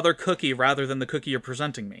prefer another cookie rather than the cookie you're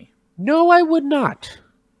presenting me. no, I would not.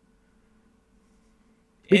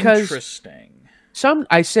 Because- Interesting.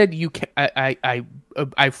 I said you can.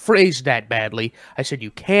 I phrased that badly. I said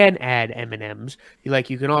you can add M&Ms.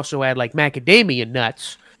 You can also add like macadamia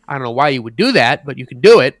nuts. I don't know why you would do that, but you can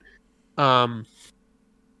do it.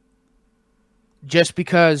 Just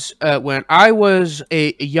because when I was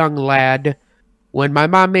a young lad, when my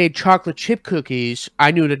mom made chocolate chip cookies,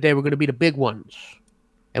 I knew that they were going to be the big ones.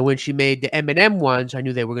 And when she made the M&M ones, I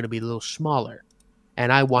knew they were going to be a little smaller.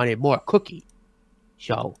 And I wanted more cookie.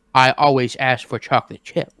 So I always asked for chocolate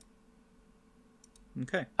chip.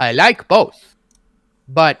 Okay. I like both.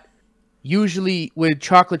 But usually with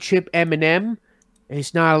chocolate chip M&M,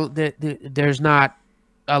 there's not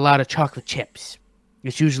a lot of chocolate chips.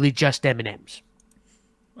 It's usually just M&Ms.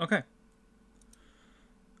 Okay.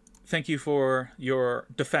 Thank you for your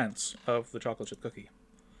defense of the chocolate chip cookie.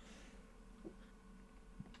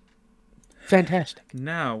 Fantastic.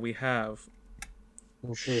 Now we have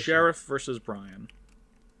Sheriff versus Brian.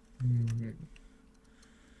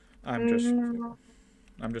 I'm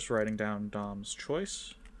just writing down Dom's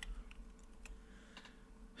choice.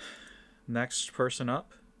 Next person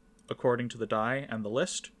up, according to the die and the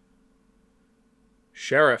list,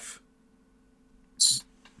 Sheriff.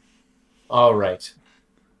 All right.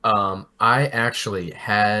 I actually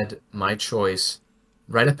had my choice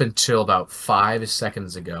right up until about 5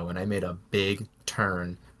 seconds ago, and I made a big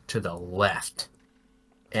turn to the left.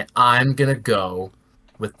 And I'm going to go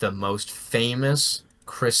with the most famous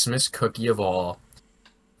Christmas cookie of all,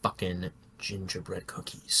 fucking gingerbread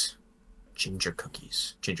cookies. Ginger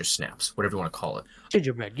cookies. Ginger snaps. Whatever you want to call it.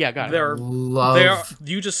 Gingerbread. Yeah, got it.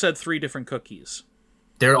 You just said 3 different cookies.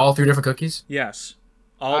 They're all 3 different cookies? Yes.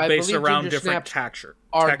 All I based believe around ginger different snaps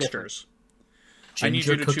are textures. I need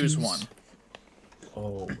you to choose one.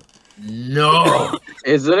 Oh, no.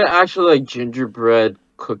 Isn't it actually like gingerbread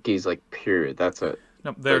cookies, like, period? That's it.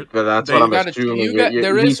 No, But that's what I'm assuming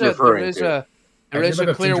he's referring to. There is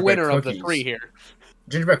a clear winner of the 3 here.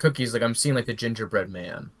 Gingerbread cookies, like I'm seeing like the gingerbread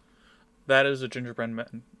man. That is a gingerbread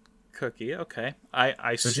cookie. Okay,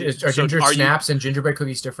 I see. Are ginger snaps and gingerbread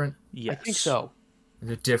cookies different? Yes, I think so.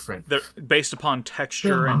 They're different. They're based upon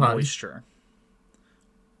texture and moisture.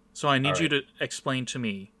 So I need you to explain to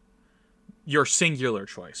me your singular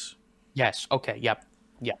choice. Yes. Okay. Yep.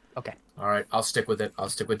 Okay. All right, I'll stick with it. I'll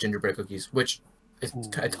stick with gingerbread cookies, which is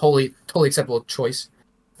a totally acceptable choice.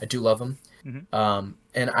 I do love them. Mm-hmm.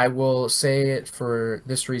 And I will say it for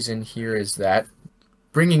this reason here is that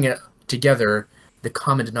bringing it together, the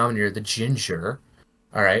common denominator, the ginger,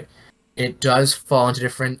 all right, it does fall into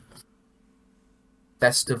different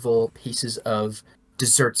festival pieces of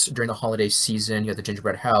desserts during the holiday season. You have the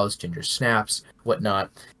gingerbread house, ginger snaps, whatnot.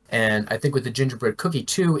 And I think with the gingerbread cookie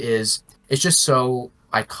too it's just so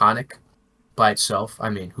iconic by itself. I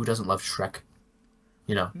mean, who doesn't love Shrek?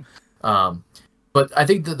 You know. But I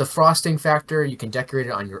think the frosting factor, you can decorate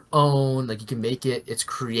it on your own. Like, you can make it. It's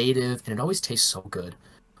creative, and it always tastes so good.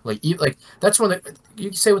 Like that's one that you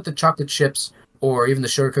can say with the chocolate chips or even the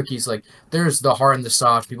sugar cookies. Like, there's the hard and the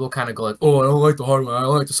soft. People kind of go like, "Oh, I don't like the hard one. I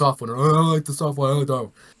like the soft one. Or, I don't like the soft one. I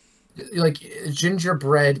don't." Like,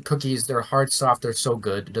 gingerbread cookies, they're hard, soft. They're so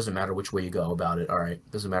good. It doesn't matter which way you go about it. All right,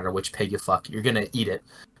 it doesn't matter which pig you fuck. You're gonna eat it.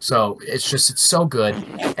 So it's so good,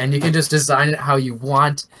 and you can just design it how you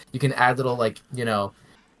want. You can add little, like,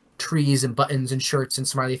 trees and buttons and shirts and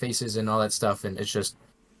smiley faces and all that stuff, and it's just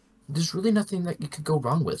there's really nothing that you could go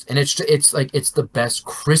wrong with. And it's the best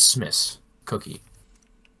Christmas cookie.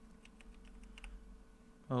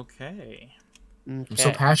 Okay. I'm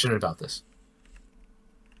so passionate about this.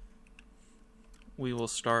 We will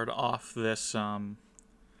start off this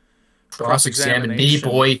cross-examine me,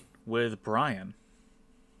 boy, with Brian.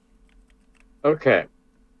 Okay.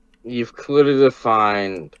 You've clearly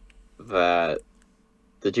defined that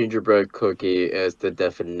the gingerbread cookie is the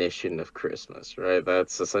definition of Christmas, right?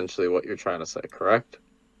 That's essentially what you're trying to say, correct?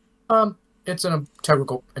 It's an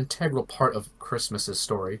integral part of Christmas's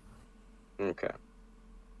story. Okay.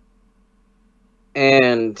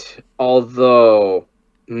 And although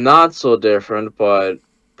not so different, but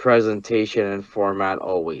presentation and format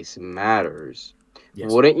always matters.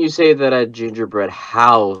 Yes. Wouldn't you say that a gingerbread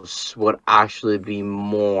house would actually be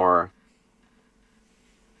more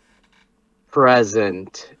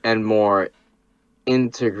present and more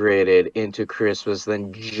integrated into Christmas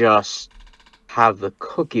than just have the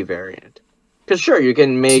cookie variant? Because sure, you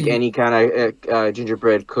can make any kind of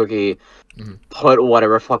gingerbread cookie, put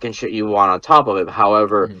whatever fucking shit you want on top of it.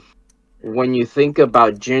 However, when you think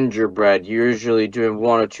about gingerbread, you're usually doing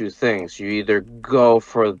one or two things. You either go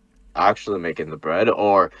for actually making the bread,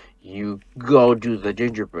 or you go do the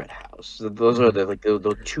gingerbread house. Those are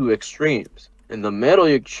the two extremes. In the middle,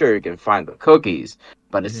 you can find the cookies,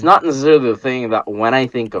 but it's not necessarily the thing that when I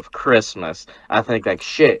think of Christmas, I think like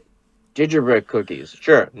shit, gingerbread cookies.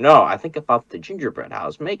 Sure, no, I think about the gingerbread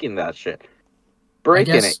house making that shit,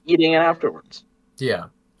 breaking it, eating it afterwards. Yeah,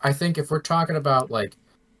 I think if we're talking about like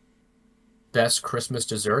best Christmas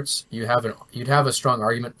desserts, you'd have a strong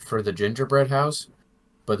argument for the gingerbread house,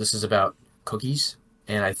 but this is about cookies,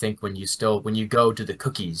 and I think when you go to the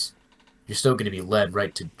cookies, you're still going to be led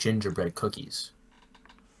right to gingerbread cookies.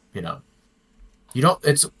 You know, you don't.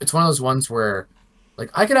 It's one of those ones where, like,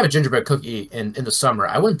 I could have a gingerbread cookie in the summer.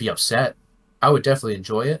 I wouldn't be upset. I would definitely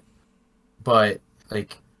enjoy it, but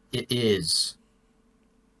like it is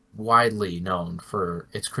widely known for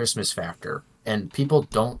its Christmas factor, and people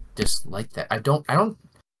don't dislike that. I don't.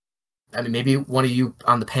 I mean, maybe one of you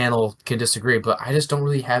on the panel can disagree, but I just don't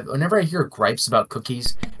really have. Whenever I hear gripes about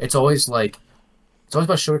cookies, it's always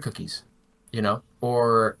about sugar cookies, you know,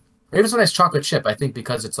 or maybe it's a nice chocolate chip. I think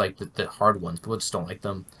because it's like the hard ones, people just don't like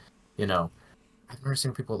them, you know. I've never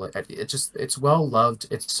seen people like it. It's well loved.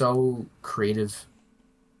 It's so creative.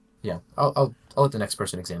 Yeah, I'll let the next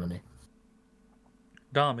person examine me.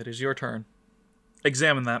 Dom, it is your turn.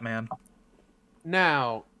 Examine that man.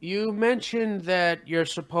 Now, you mentioned that you're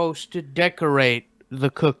supposed to decorate the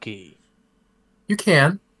cookie. You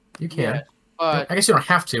can. Yes, but I guess you don't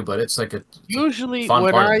have to, but it's like a usually fun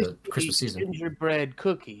when part I of the Christmas see season. gingerbread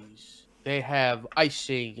cookies, they have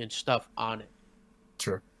icing and stuff on it.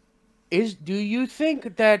 Sure. Do you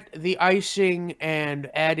think that the icing and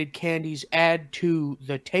added candies add to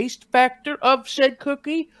the taste factor of said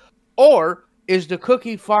cookie, or is the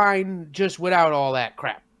cookie fine just without all that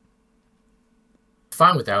crap?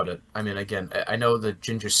 Fine without it. I mean, again, I know the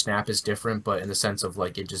ginger snap is different, but in the sense of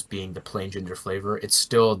like it just being the plain ginger flavor, it's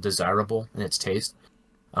still desirable in its taste.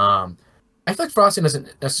 I feel like frosting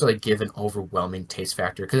doesn't necessarily give an overwhelming taste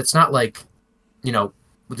factor because it's not like, you know,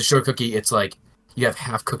 with the sugar cookie, it's like you have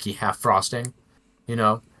half cookie, half frosting. You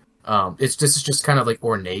know, this is just kind of like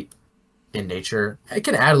ornate in nature. It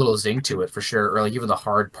can add a little zing to it for sure, or like even the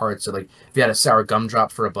hard parts. Or like if you had a sour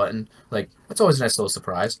gumdrop for a button, like that's always a nice little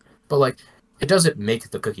surprise. But like it doesn't make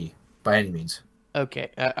the cookie by any means.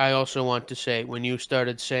 Okay, I also want to say when you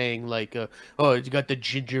started saying like, oh, it's got the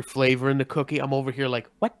ginger flavor in the cookie, I'm over here like,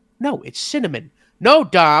 what? No, it's cinnamon. No,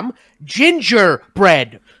 Dom,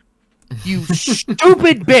 gingerbread. You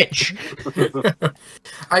stupid bitch.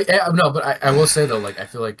 I will say though, like I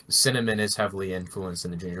feel like cinnamon is heavily influenced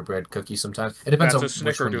in the gingerbread cookie. Sometimes it depends That's on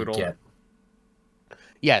which one you snickerdoodle. get.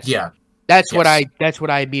 Yes. Yeah, That's what Yes.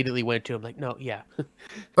 I immediately went to. I'm like, no, yeah.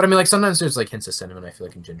 but I mean, like sometimes there's like hints of cinnamon. I feel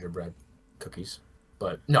like in gingerbread cookies,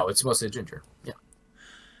 but no, it's mostly ginger. Yeah.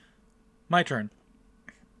 My turn.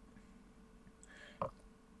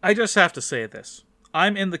 I just have to say this.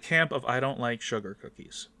 I'm in the camp of I don't like sugar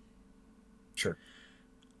cookies. Sure.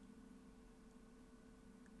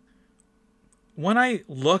 When I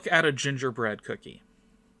look at a gingerbread cookie,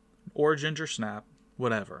 or ginger snap,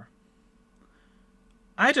 whatever,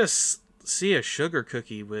 I just see a sugar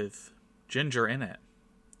cookie with ginger in it.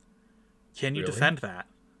 Can you Really? defend that?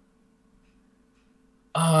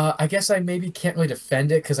 I guess I maybe can't really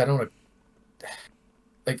defend it because I don't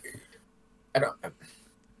like. I don't.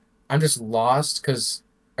 I'm just lost because.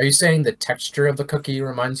 Are you saying the texture of the cookie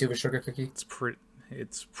reminds you of a sugar cookie?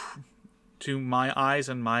 To my eyes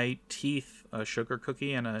and my teeth, a sugar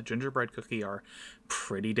cookie and a gingerbread cookie are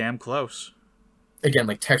pretty damn close. Again,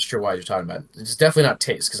 like texture-wise, you're talking about. It's definitely not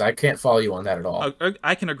taste because I can't follow you on that at all.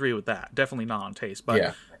 I can agree with that. Definitely not on taste, but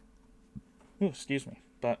Yeah. Ooh, excuse me.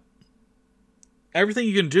 But everything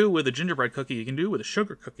you can do with a gingerbread cookie, you can do with a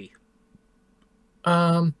sugar cookie.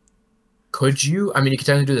 Could you? I mean, you could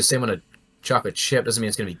technically do the same on a chocolate chip. Doesn't mean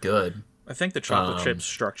it's gonna be good. I think the chocolate chip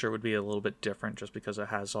structure would be a little bit different just because it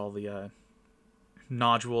has all the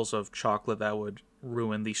nodules of chocolate that would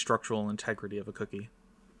ruin the structural integrity of a cookie.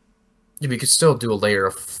 Yeah, but you could still do a layer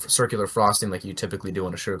of circular frosting like you typically do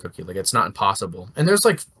on a sugar cookie. Like, it's not impossible. And there's,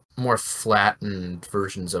 like, more flattened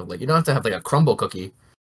versions of, like, you don't have to have, like, a crumble cookie,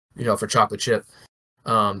 you know, for chocolate chip.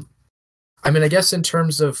 I mean, I guess in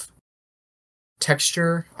terms of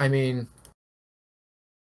texture, I mean,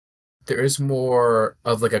 there is more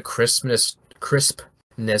of, like, a crispness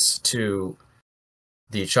to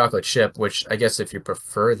the chocolate chip, which I guess if you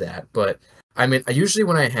prefer that. But I mean,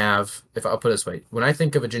 if I'll put it this way, when I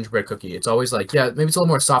think of a gingerbread cookie, it's always like, yeah, maybe it's a little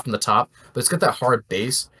more soft on the top, but it's got that hard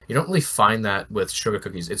base. You don't really find that with sugar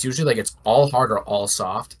cookies. It's usually like it's all hard or all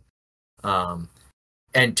soft.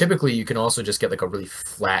 And typically you can also just get like a really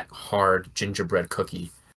flat, hard gingerbread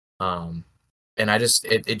cookie. And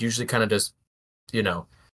it usually kind of just, you know,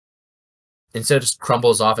 instead of just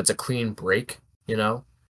crumbles off, it's a clean break, you know?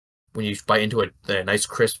 when you bite into a nice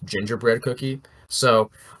crisp gingerbread cookie.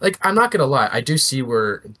 So, like, I'm not gonna lie, I do see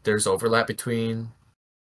where there's overlap between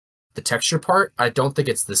the texture part. I don't think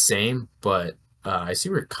it's the same, but I see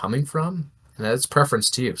where you're coming from, and that's preference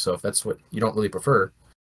to you. So if that's what you don't really prefer,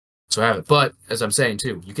 so have it. But as I'm saying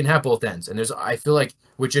too, you can have both ends. And I feel like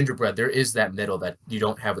with gingerbread, there is that middle that you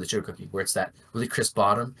don't have with the sugar cookie, where it's that really crisp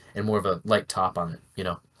bottom and more of a light top on it.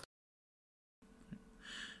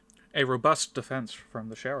 A robust defense from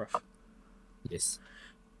the sheriff. Yes.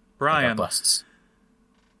 Brian, Busts.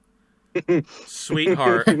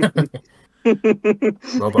 sweetheart,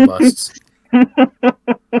 Robo busts.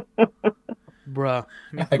 Bruh.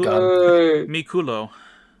 I got him. mi culo.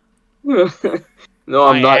 No,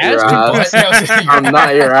 I'm My not your ass? ass. I'm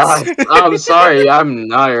not your ass. I'm sorry, I'm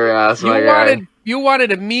not your ass, my guy. You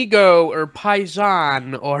wanted amigo or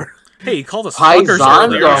paisan or Hey, you called us fuckers Paisan,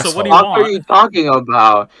 earlier, the so what do you fuck are want? you talking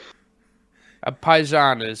about? a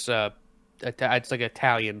paisan is it's like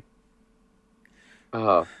Italian.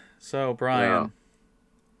 Oh, So, Brian, Yeah.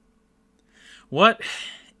 what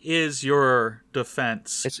is your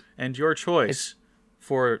defense It's- and your choice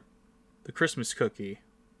for the Christmas cookie?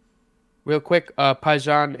 Real quick,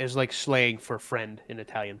 paisan is like slang for friend in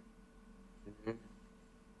Italian.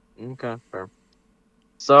 okay, fair.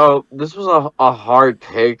 So this was a hard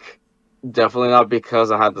pick. Definitely not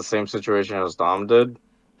because I had the same situation as Dom did.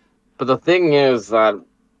 But the thing is that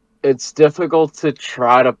it's difficult to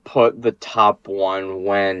try to put the top one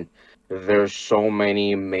when there's so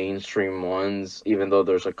many mainstream ones, even though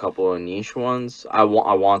there's a couple of niche ones. I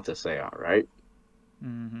want to say, all right.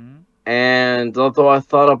 Mm-hmm. And although I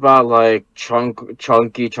thought about like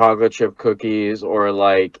chunky chocolate chip cookies or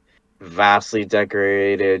like vastly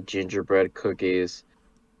decorated gingerbread cookies,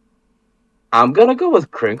 I'm gonna go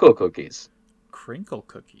with crinkle cookies. Crinkle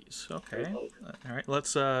cookies. Okay. All right,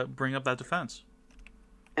 let's bring up that defense.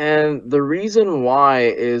 And the reason why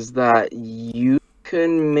is that you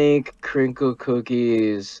can make crinkle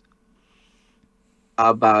cookies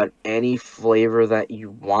about any flavor that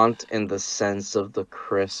you want in the sense of the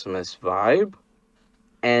Christmas vibe.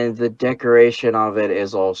 And the decoration of it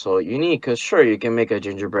is also unique because sure, you can make a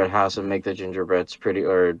gingerbread house and make the gingerbreads pretty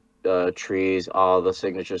or trees, all the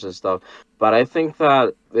signatures and stuff. But I think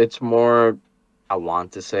that it's more, I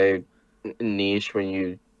want to say, niche when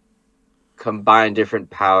you combine different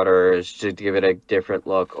powders to give it a different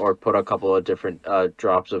look or put a couple of different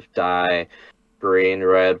drops of dye, green,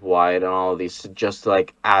 red, white, and all of these to just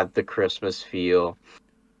like add the Christmas feel.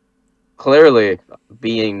 Clearly,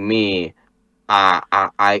 being me,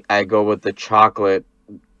 I go with the chocolate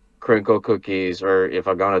crinkle cookies, or if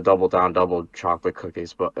I'm gonna double down, double chocolate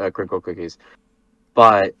cookies, but crinkle cookies.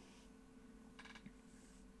 But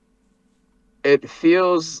it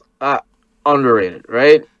feels underrated,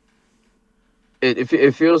 right?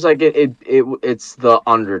 It feels like it's the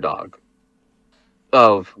underdog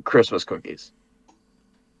of Christmas cookies.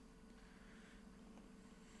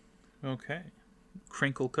 Okay.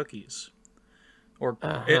 Crinkle cookies. Or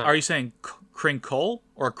Uh-huh. are you saying crinkle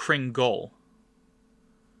or kringle?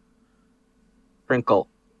 Crinkle.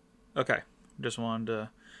 Okay. Just wanted to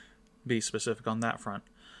be specific on that front.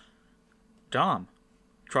 Dom,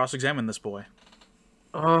 cross-examine this boy.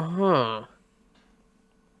 Uh-huh.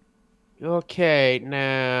 Okay,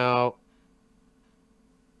 now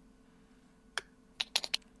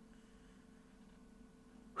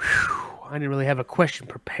Whew, I didn't really have a question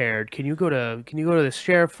prepared. Can you go to the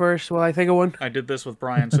sheriff first while I think of one? I did this with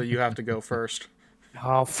Brian, so you have to go first.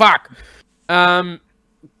 Oh fuck.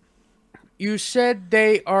 You said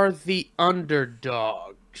they are the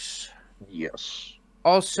underdogs. Yes.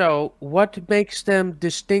 Also, what makes them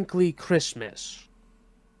distinctly Christmas?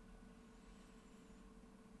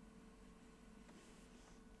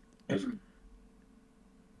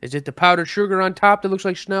 Is it the powdered sugar on top that looks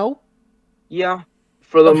like snow? Yeah.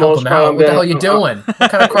 For the Don't help most him part, out. I'm What the gonna. hell are you doing?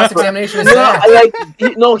 What kind of cross-examination is No, that?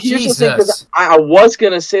 here's the thing, because Jesus. I was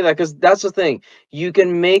gonna say that because that's the thing. You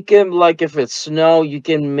can make him like if it's snow, you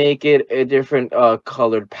can make it a different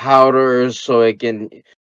colored powders so it can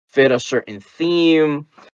fit a certain theme.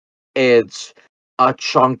 It's a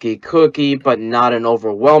chunky cookie, but not an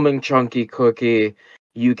overwhelming chunky cookie.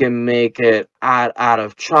 You can make it out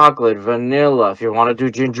of chocolate, vanilla. If you want to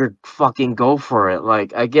do ginger, fucking go for it.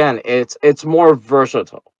 Like again, it's more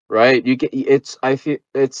versatile, right? You can I feel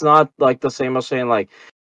it's not like the same as saying like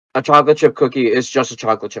a chocolate chip cookie is just a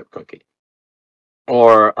chocolate chip cookie.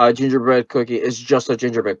 Or a gingerbread cookie is just a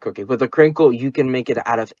gingerbread cookie. With a crinkle, you can make it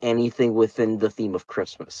out of anything within the theme of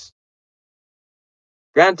Christmas.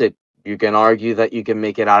 Granted, you can argue that you can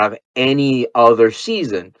make it out of any other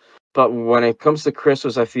season, but when it comes to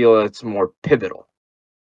Christmas, I feel it's more pivotal.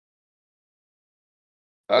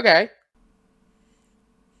 Okay.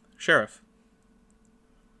 Sheriff.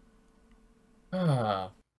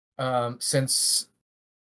 Since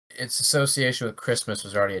its association with Christmas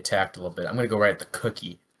was already attacked a little bit, I'm gonna go right at the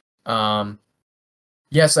cookie.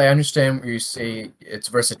 Yes, I understand what you say. Its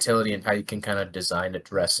versatility and how you can kind of design it,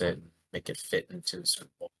 dress it, make it fit into certain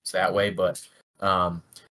molds that way. But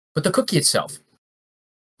the cookie itself,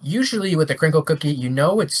 usually with the crinkle cookie, you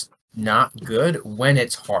know it's not good when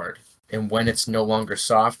it's hard and when it's no longer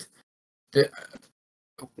soft. The,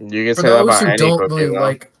 You can for say that those about who any don't cookie, really though.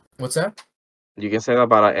 like, what's that? You can say that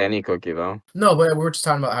about any cookie, though. No, but we're just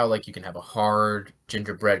talking about how like you can have a hard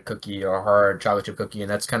gingerbread cookie or a hard chocolate chip cookie, and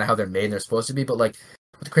that's kind of how they're made and they're supposed to be. But like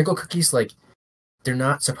with the crinkle cookies, like they're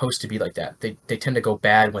not supposed to be like that. They tend to go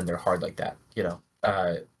bad when they're hard like that.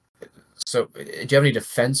 So do you have any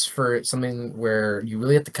defense for something where you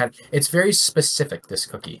really have to kind of, it's very specific, this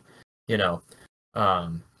cookie, you know,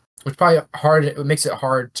 which probably hard, it makes it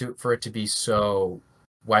hard for it to be so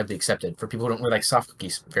widely accepted for people who don't really like soft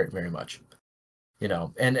cookies very, very much,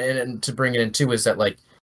 and to bring it in too is that like,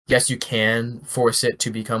 yes, you can force it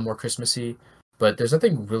to become more Christmassy, but there's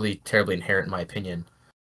nothing really terribly inherent, in my opinion,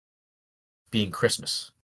 being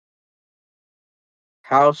Christmas.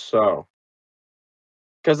 How so?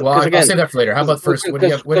 Well, I'll again, save that for later. How about first? What do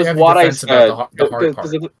you have because in what I defense about said, the hard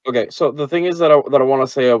part? okay, so the thing is that I want to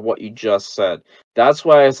say of what you just said. That's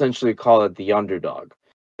why I essentially call it the underdog.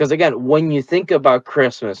 Because again, when you think about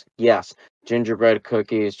Christmas, yes, gingerbread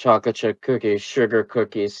cookies, chocolate chip cookies, sugar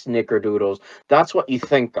cookies, snickerdoodles, that's what you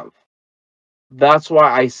think of. That's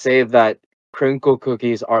why I say that crinkle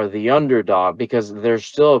cookies are the underdog, because they're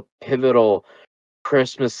still a pivotal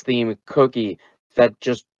Christmas themed cookie that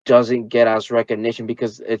just doesn't get as recognition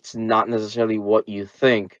because it's not necessarily what you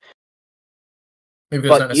think. Maybe it's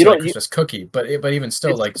But not necessarily a Christmas cookie, but even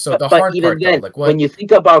still, like, so the hard even part though, then, like what? when you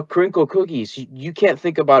think about crinkle cookies, you can't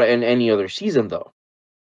think about it in any other season though.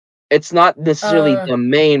 It's not necessarily the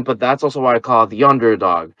main, but that's also why I call it the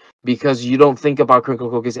underdog, because you don't think about crinkle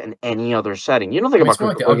cookies in any other setting. You don't think I mean, about it's more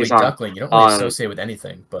like crinkle the ugly cookies duckling. You don't really associate with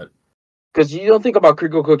anything, but because you don't think about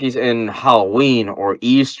crinkle cookies in Halloween or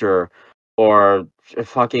Easter or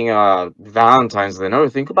fucking Valentine's Day. No,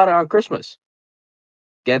 think about it on Christmas.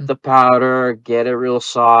 Get the powder, get it real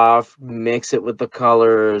soft, mix it with the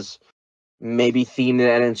colors, maybe theme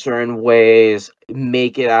it in certain ways,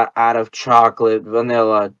 make it out of chocolate,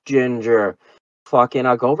 vanilla, ginger. Fucking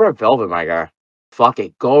go red velvet, my guy. Fuck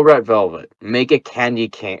it, go red velvet. Make it candy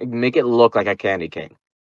cane. Make it look like a candy cane.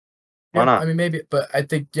 Why yeah, not? I mean maybe, but I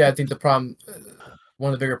think the problem,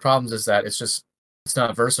 one of the bigger problems is that it's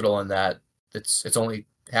not versatile in that it's only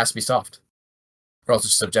it has to be soft, or else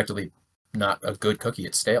it's subjectively not a good cookie.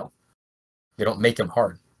 It's stale. They don't make them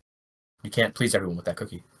hard. You can't please everyone with that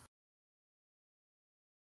cookie.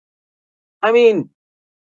 I mean,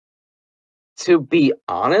 to be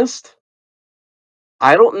honest,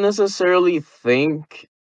 I don't necessarily think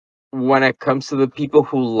when it comes to the people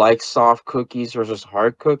who like soft cookies versus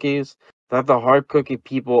hard cookies, that the hard cookie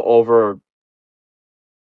people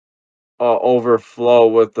overflow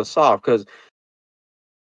with the soft, because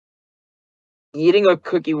eating a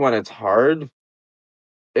cookie when it's hard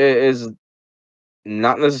is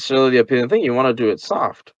not necessarily the appealing thing. You want to do it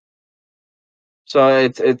soft. So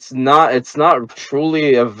it's not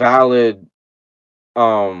truly a valid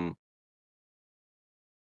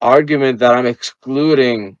argument that I'm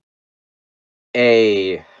excluding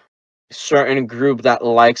a certain group that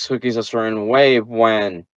likes cookies a certain way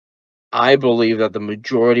when I believe that the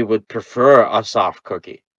majority would prefer a soft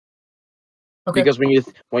cookie. Okay. Because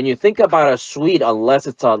when you think about a sweet, unless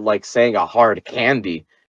it's like saying a hard candy,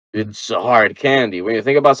 it's a hard candy. When you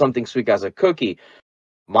think about something sweet as a cookie,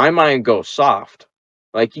 my mind goes soft.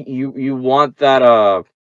 Like you want that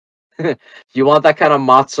you want that kind of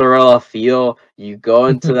mozzarella feel. You go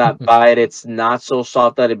into that bite, it's not so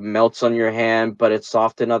soft that it melts on your hand, but it's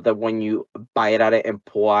soft enough that when you bite at it and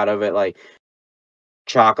pull out of it, like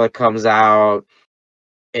chocolate comes out.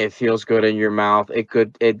 It feels good in your mouth.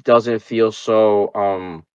 It doesn't feel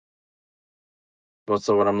so what's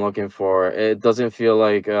the word I'm looking for? It doesn't feel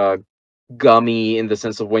like gummy in the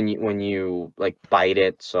sense of when you like bite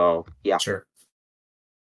it. So yeah. Sure.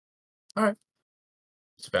 All right.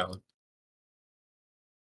 It's valid.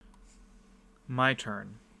 My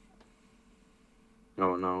turn.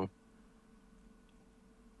 Oh no.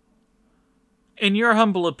 In your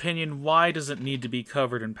humble opinion, why does it need to be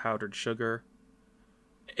covered in powdered sugar?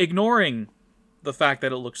 Ignoring the fact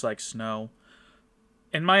that it looks like snow,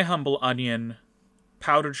 in my humble onion,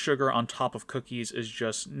 powdered sugar on top of cookies is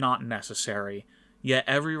just not necessary, yet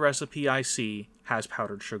every recipe I see has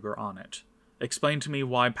powdered sugar on it. Explain to me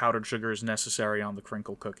why powdered sugar is necessary on the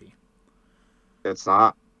crinkle cookie. It's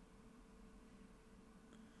not.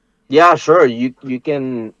 Yeah, sure. You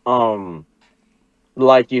can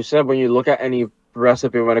like you said, when you look at any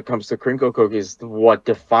recipe when it comes to crinkle cookies, what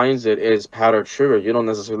defines it is powdered sugar. You don't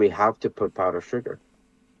necessarily have to put powdered sugar.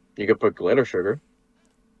 You could put glitter sugar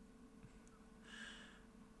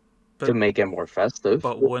to make it more festive.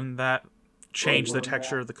 But wouldn't that change the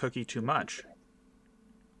texture of the cookie too much?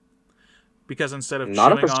 Because instead of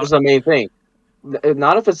Not if chewing it's on... just the main thing.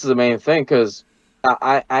 Not if it's the main thing, because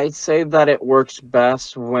I'd say that it works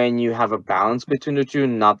best when you have a balance between the two,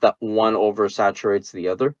 not that one oversaturates the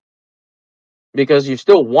other. Because you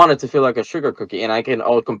still want it to feel like a sugar cookie, and I can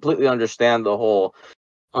completely understand the whole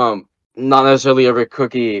not necessarily every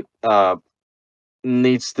cookie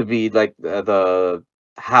needs to be like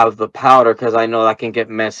have the powder, because I know that can get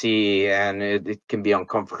messy and it can be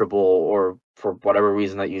uncomfortable, or for whatever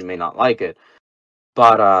reason that you may not like it.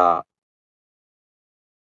 But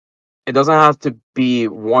it doesn't have to be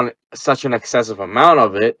such an excessive amount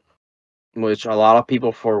of it, which a lot of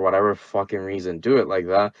people for whatever fucking reason do it like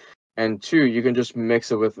that. And two, you can just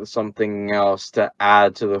mix it with something else to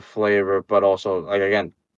add to the flavor, but also, like,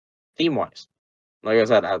 again, theme wise, like I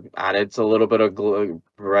said, add it a little bit of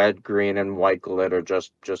red, green, and white glitter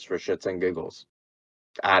just for shits and giggles.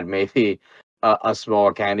 Add maybe a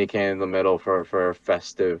small candy cane in the middle for a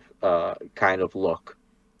festive kind of look.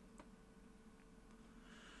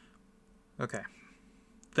 Okay.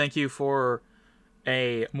 Thank you for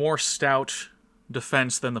a more stout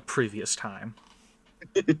defense than the previous time.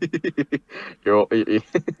 You're welcome.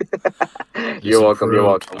 You're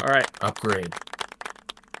welcome. All right. Upgrade.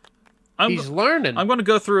 He's learning. I'm going to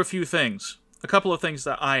go through a few things. A couple of things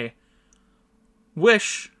that I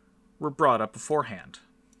wish were brought up beforehand.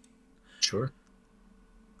 Sure.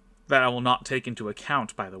 That I will not take into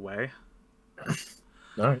account, by the way.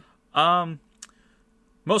 All right.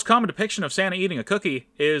 Most common depiction of Santa eating a cookie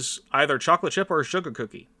is either chocolate chip or a sugar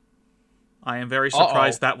cookie. I am very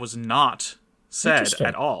surprised that was not said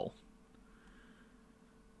at all.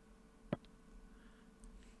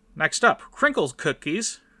 Next up, crinkle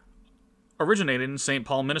cookies originated in St.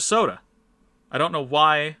 Paul, Minnesota. I don't know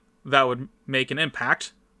why that would make an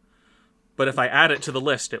impact, but if I add it to the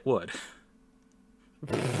list, it would.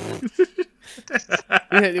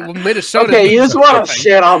 Minnesota. Okay, you just want to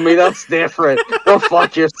shit on me. That's different. Go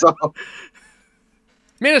fuck yourself.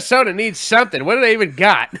 Minnesota needs something. What do they even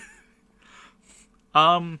got?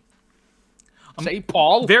 St.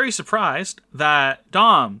 Paul? Very surprised that,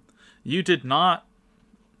 Dom, you did not...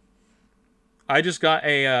 I just got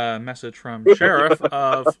a message from Sheriff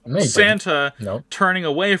of Santa turning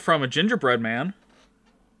away from a gingerbread man.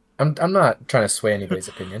 I'm not trying to sway anybody's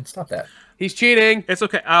opinion. Stop that. He's cheating. It's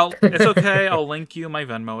okay. I'll link you my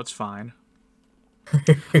Venmo. It's fine.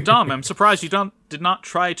 Dom, I'm surprised you did not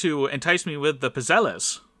try to entice me with the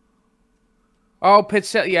pizzelles. Oh,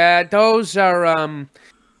 pizzelle. Yeah, those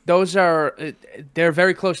are they're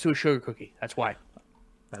very close to a sugar cookie. That's why.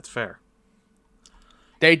 That's fair.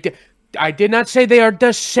 I did not say they are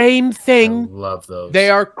the same thing. I love those. They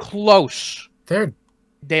are close. They're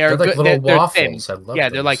They're like good. little They're waffles. Thin. I love yeah,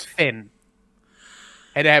 those. they're like thin.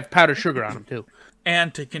 And they have powdered sugar on them, too.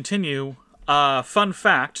 And to continue, fun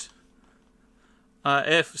fact,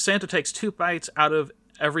 if Santa takes 2 bites out of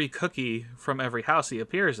every cookie from every house he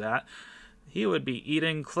appears at, he would be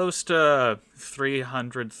eating close to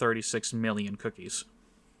 336 million cookies.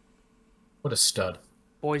 What a stud.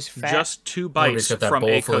 Boy's fat. Just 2 bites got that from bowl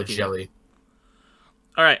a full cookie. of jelly.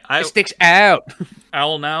 All right, It sticks out. I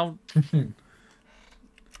will now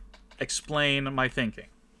explain my thinking.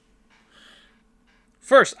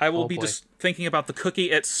 First, I will be just thinking about the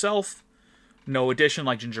cookie itself. No addition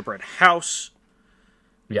like gingerbread house.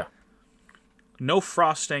 Yeah. No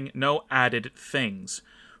frosting, no added things.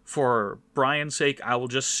 For Brian's sake, I will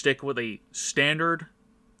just stick with a standard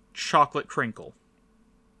chocolate crinkle.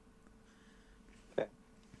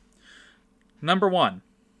 Number 1.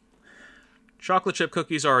 Chocolate chip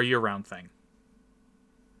cookies are a year-round thing.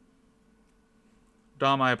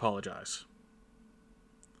 Dom, I apologize.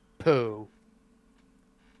 Pooh.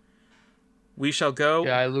 We shall go...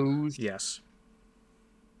 Did I lose? Yes.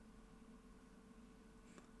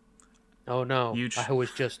 Oh, no. I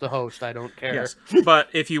was just the host. I don't care. Yes. But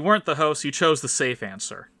if you weren't the host, you chose the safe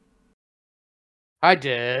answer. I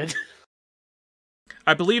did.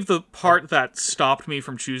 I believe the part that stopped me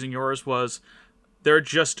from choosing yours was they're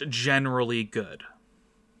just generally good.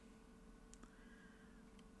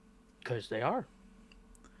 Because they are.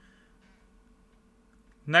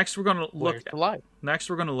 Next, we're going to look. Where's the lie? Next,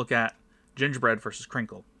 we're going to look at gingerbread versus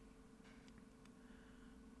crinkle.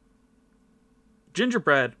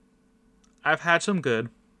 Gingerbread, I've had some good,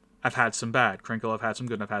 I've had some bad. Crinkle, I've had some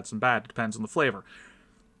good, I've had some bad. Depends on the flavor.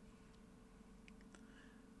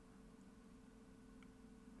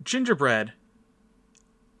 Gingerbread,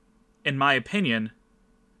 in my opinion,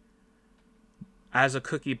 as a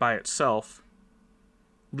cookie by itself,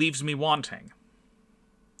 leaves me wanting.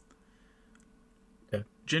 Okay.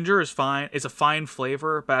 Ginger is fine. It's a fine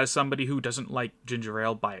flavor, but as somebody who doesn't like ginger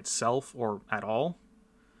ale by itself or at all,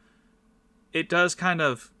 it does kind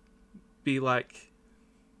of be like,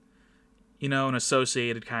 you know, an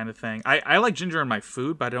associated kind of thing. I like ginger in my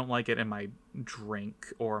food, but I don't like it in my drink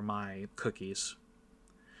or my cookies.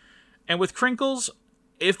 And with crinkles,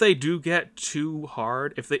 if they do get too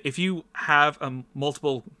hard, if you have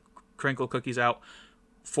multiple crinkle cookies out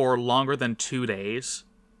for longer than 2 days,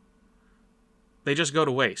 they just go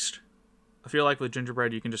to waste. I feel like with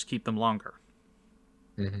gingerbread, you can just keep them longer.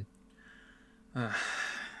 Mm-hmm.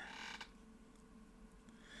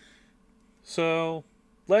 So,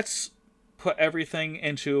 let's put everything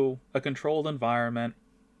into a controlled environment.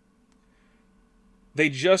 They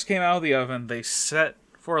just came out of the oven. They set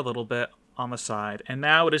for a little bit on the side, and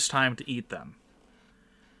now it is time to eat them.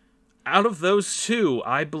 Out of those two,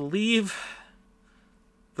 I believe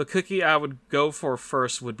the cookie I would go for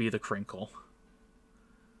first would be the crinkle.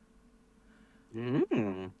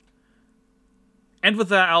 Mm. And with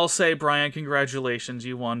that, I'll say, Brian, congratulations,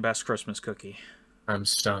 you won Best Christmas Cookie. I'm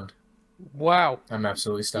stunned. Wow. I'm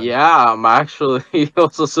absolutely stunned. Yeah, I'm actually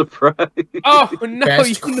also surprised. Oh no!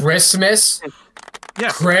 Best Christmas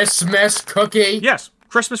Yes. Christmas cookie. Yes,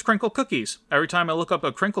 Christmas crinkle cookies. Every time I look up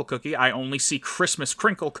a crinkle cookie, I only see Christmas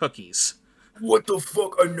crinkle cookies. What the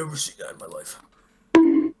fuck? I've never seen that in my life.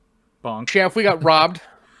 Bonk. Chef, we got robbed.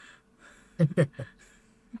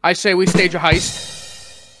 I say we stage a heist.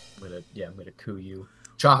 I'm gonna coup you.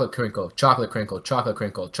 Chocolate crinkle, chocolate crinkle, chocolate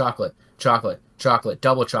crinkle, chocolate,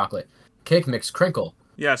 double chocolate, cake mix crinkle,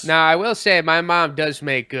 Yes. Now, I will say my mom does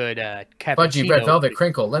make good cappuccino. fudgy red velvet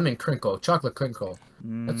crinkle, lemon crinkle, chocolate crinkle.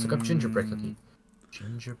 Let's look up gingerbread cookie.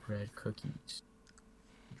 Gingerbread cookies.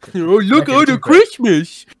 Oh, look, Like a the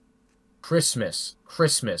Christmas. Christmas.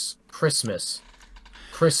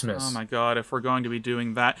 Oh my god, if we're going to be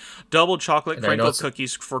doing that. Double chocolate And I know crinkle it's-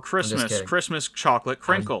 cookies for just Christmas. kidding. Christmas chocolate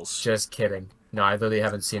crinkles. Just kidding. No, I literally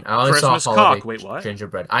haven't seen. I only Christmas saw holiday cock. Wait, what?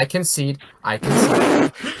 gingerbread. I concede. What?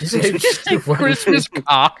 Christmas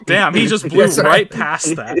cock. Damn, he just blew Yes, sir. right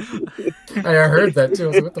past that. I heard that too. I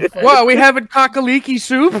was like, what the fuck? What, we having cockaliki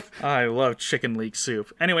soup? I love chicken leek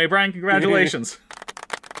soup. Anyway, Brian, congratulations.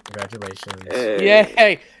 Congratulations. Yeah,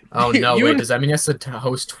 hey. Oh no! You- Wait, does that mean he has to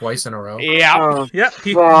host twice in a row? Yeah. Yep.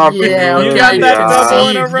 Fuck. Yeah, You okay, got that I double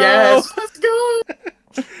in a concede. row. Yes, let's go.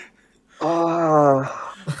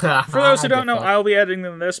 For those who don't know, I'll be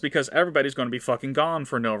editing this because everybody's going to be fucking gone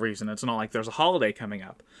for no reason. It's not like there's a holiday coming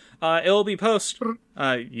up. It'll be post.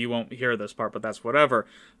 You won't hear this part, but that's whatever.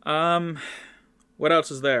 What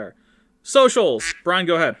else is there? Socials. Brian,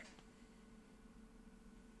 go ahead.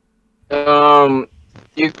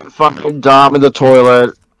 You can find Dom in the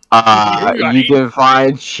toilet. You can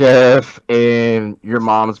find Chef in your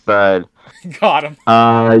mom's bed. Got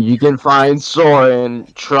him. You can find Sorin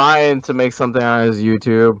trying to make something on his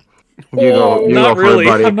YouTube. You Not go really. for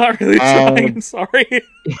it, buddy. I'm not really trying. Sorry.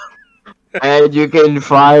 And you can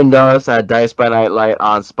find us at Dice by Nightlight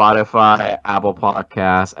on Spotify, Apple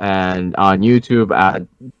Podcasts, and on YouTube at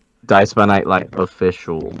Dice by Nightlight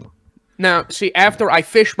Official. Now, see, after I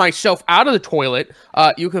fish myself out of the toilet,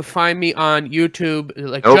 you can find me on YouTube,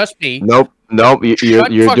 like Nope. just me. Nope.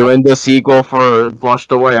 You're fuck doing the sequel for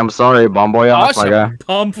Flushed Away. I'm sorry, Bon Voyage, Awesome. my guy.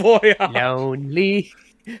 Bon voyage. Lonely.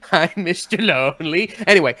 I'm Mr. Lonely.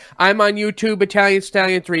 Anyway, I'm on YouTube, Italian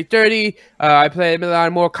Stallion 330. I play a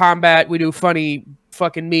lot more combat. We do funny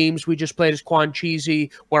fucking memes. We just played as Quan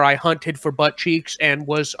Cheesy, where I hunted for butt cheeks and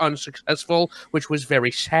was unsuccessful, which was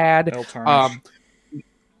very sad. They'll tarnish.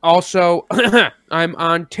 Also, I'm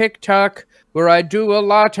on TikTok, where I do a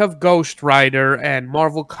lot of Ghost Rider and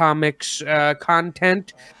Marvel Comics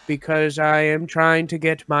content because I am trying to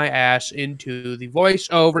get my ass into the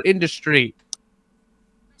voiceover industry.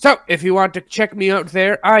 So, if you want to check me out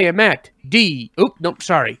there, I am at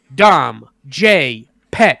Dom J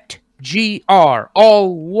Pet GR,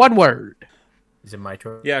 all one word. Is it my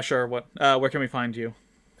turn? Yeah, sure. What? Where can we find you?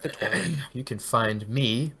 You can find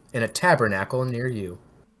me in a tabernacle near you.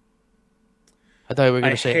 I thought you were I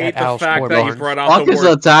going to say hate at the Al's fact Four that you Barns. brought out Fuck the is word.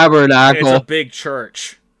 a It's a tabernacle. big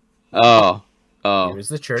church. Oh. Here's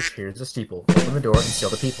the church. Here's the steeple. Open the door and seal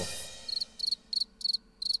the people.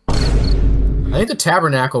 I think the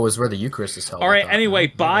tabernacle was where the Eucharist is held. All right. I thought. Anyway,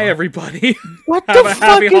 No, bye no. everybody. What Have the a fuck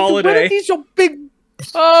happy is what holiday. are these so big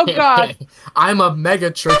Oh God! I'm a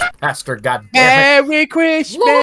mega church pastor. God damn it. Merry Christmas.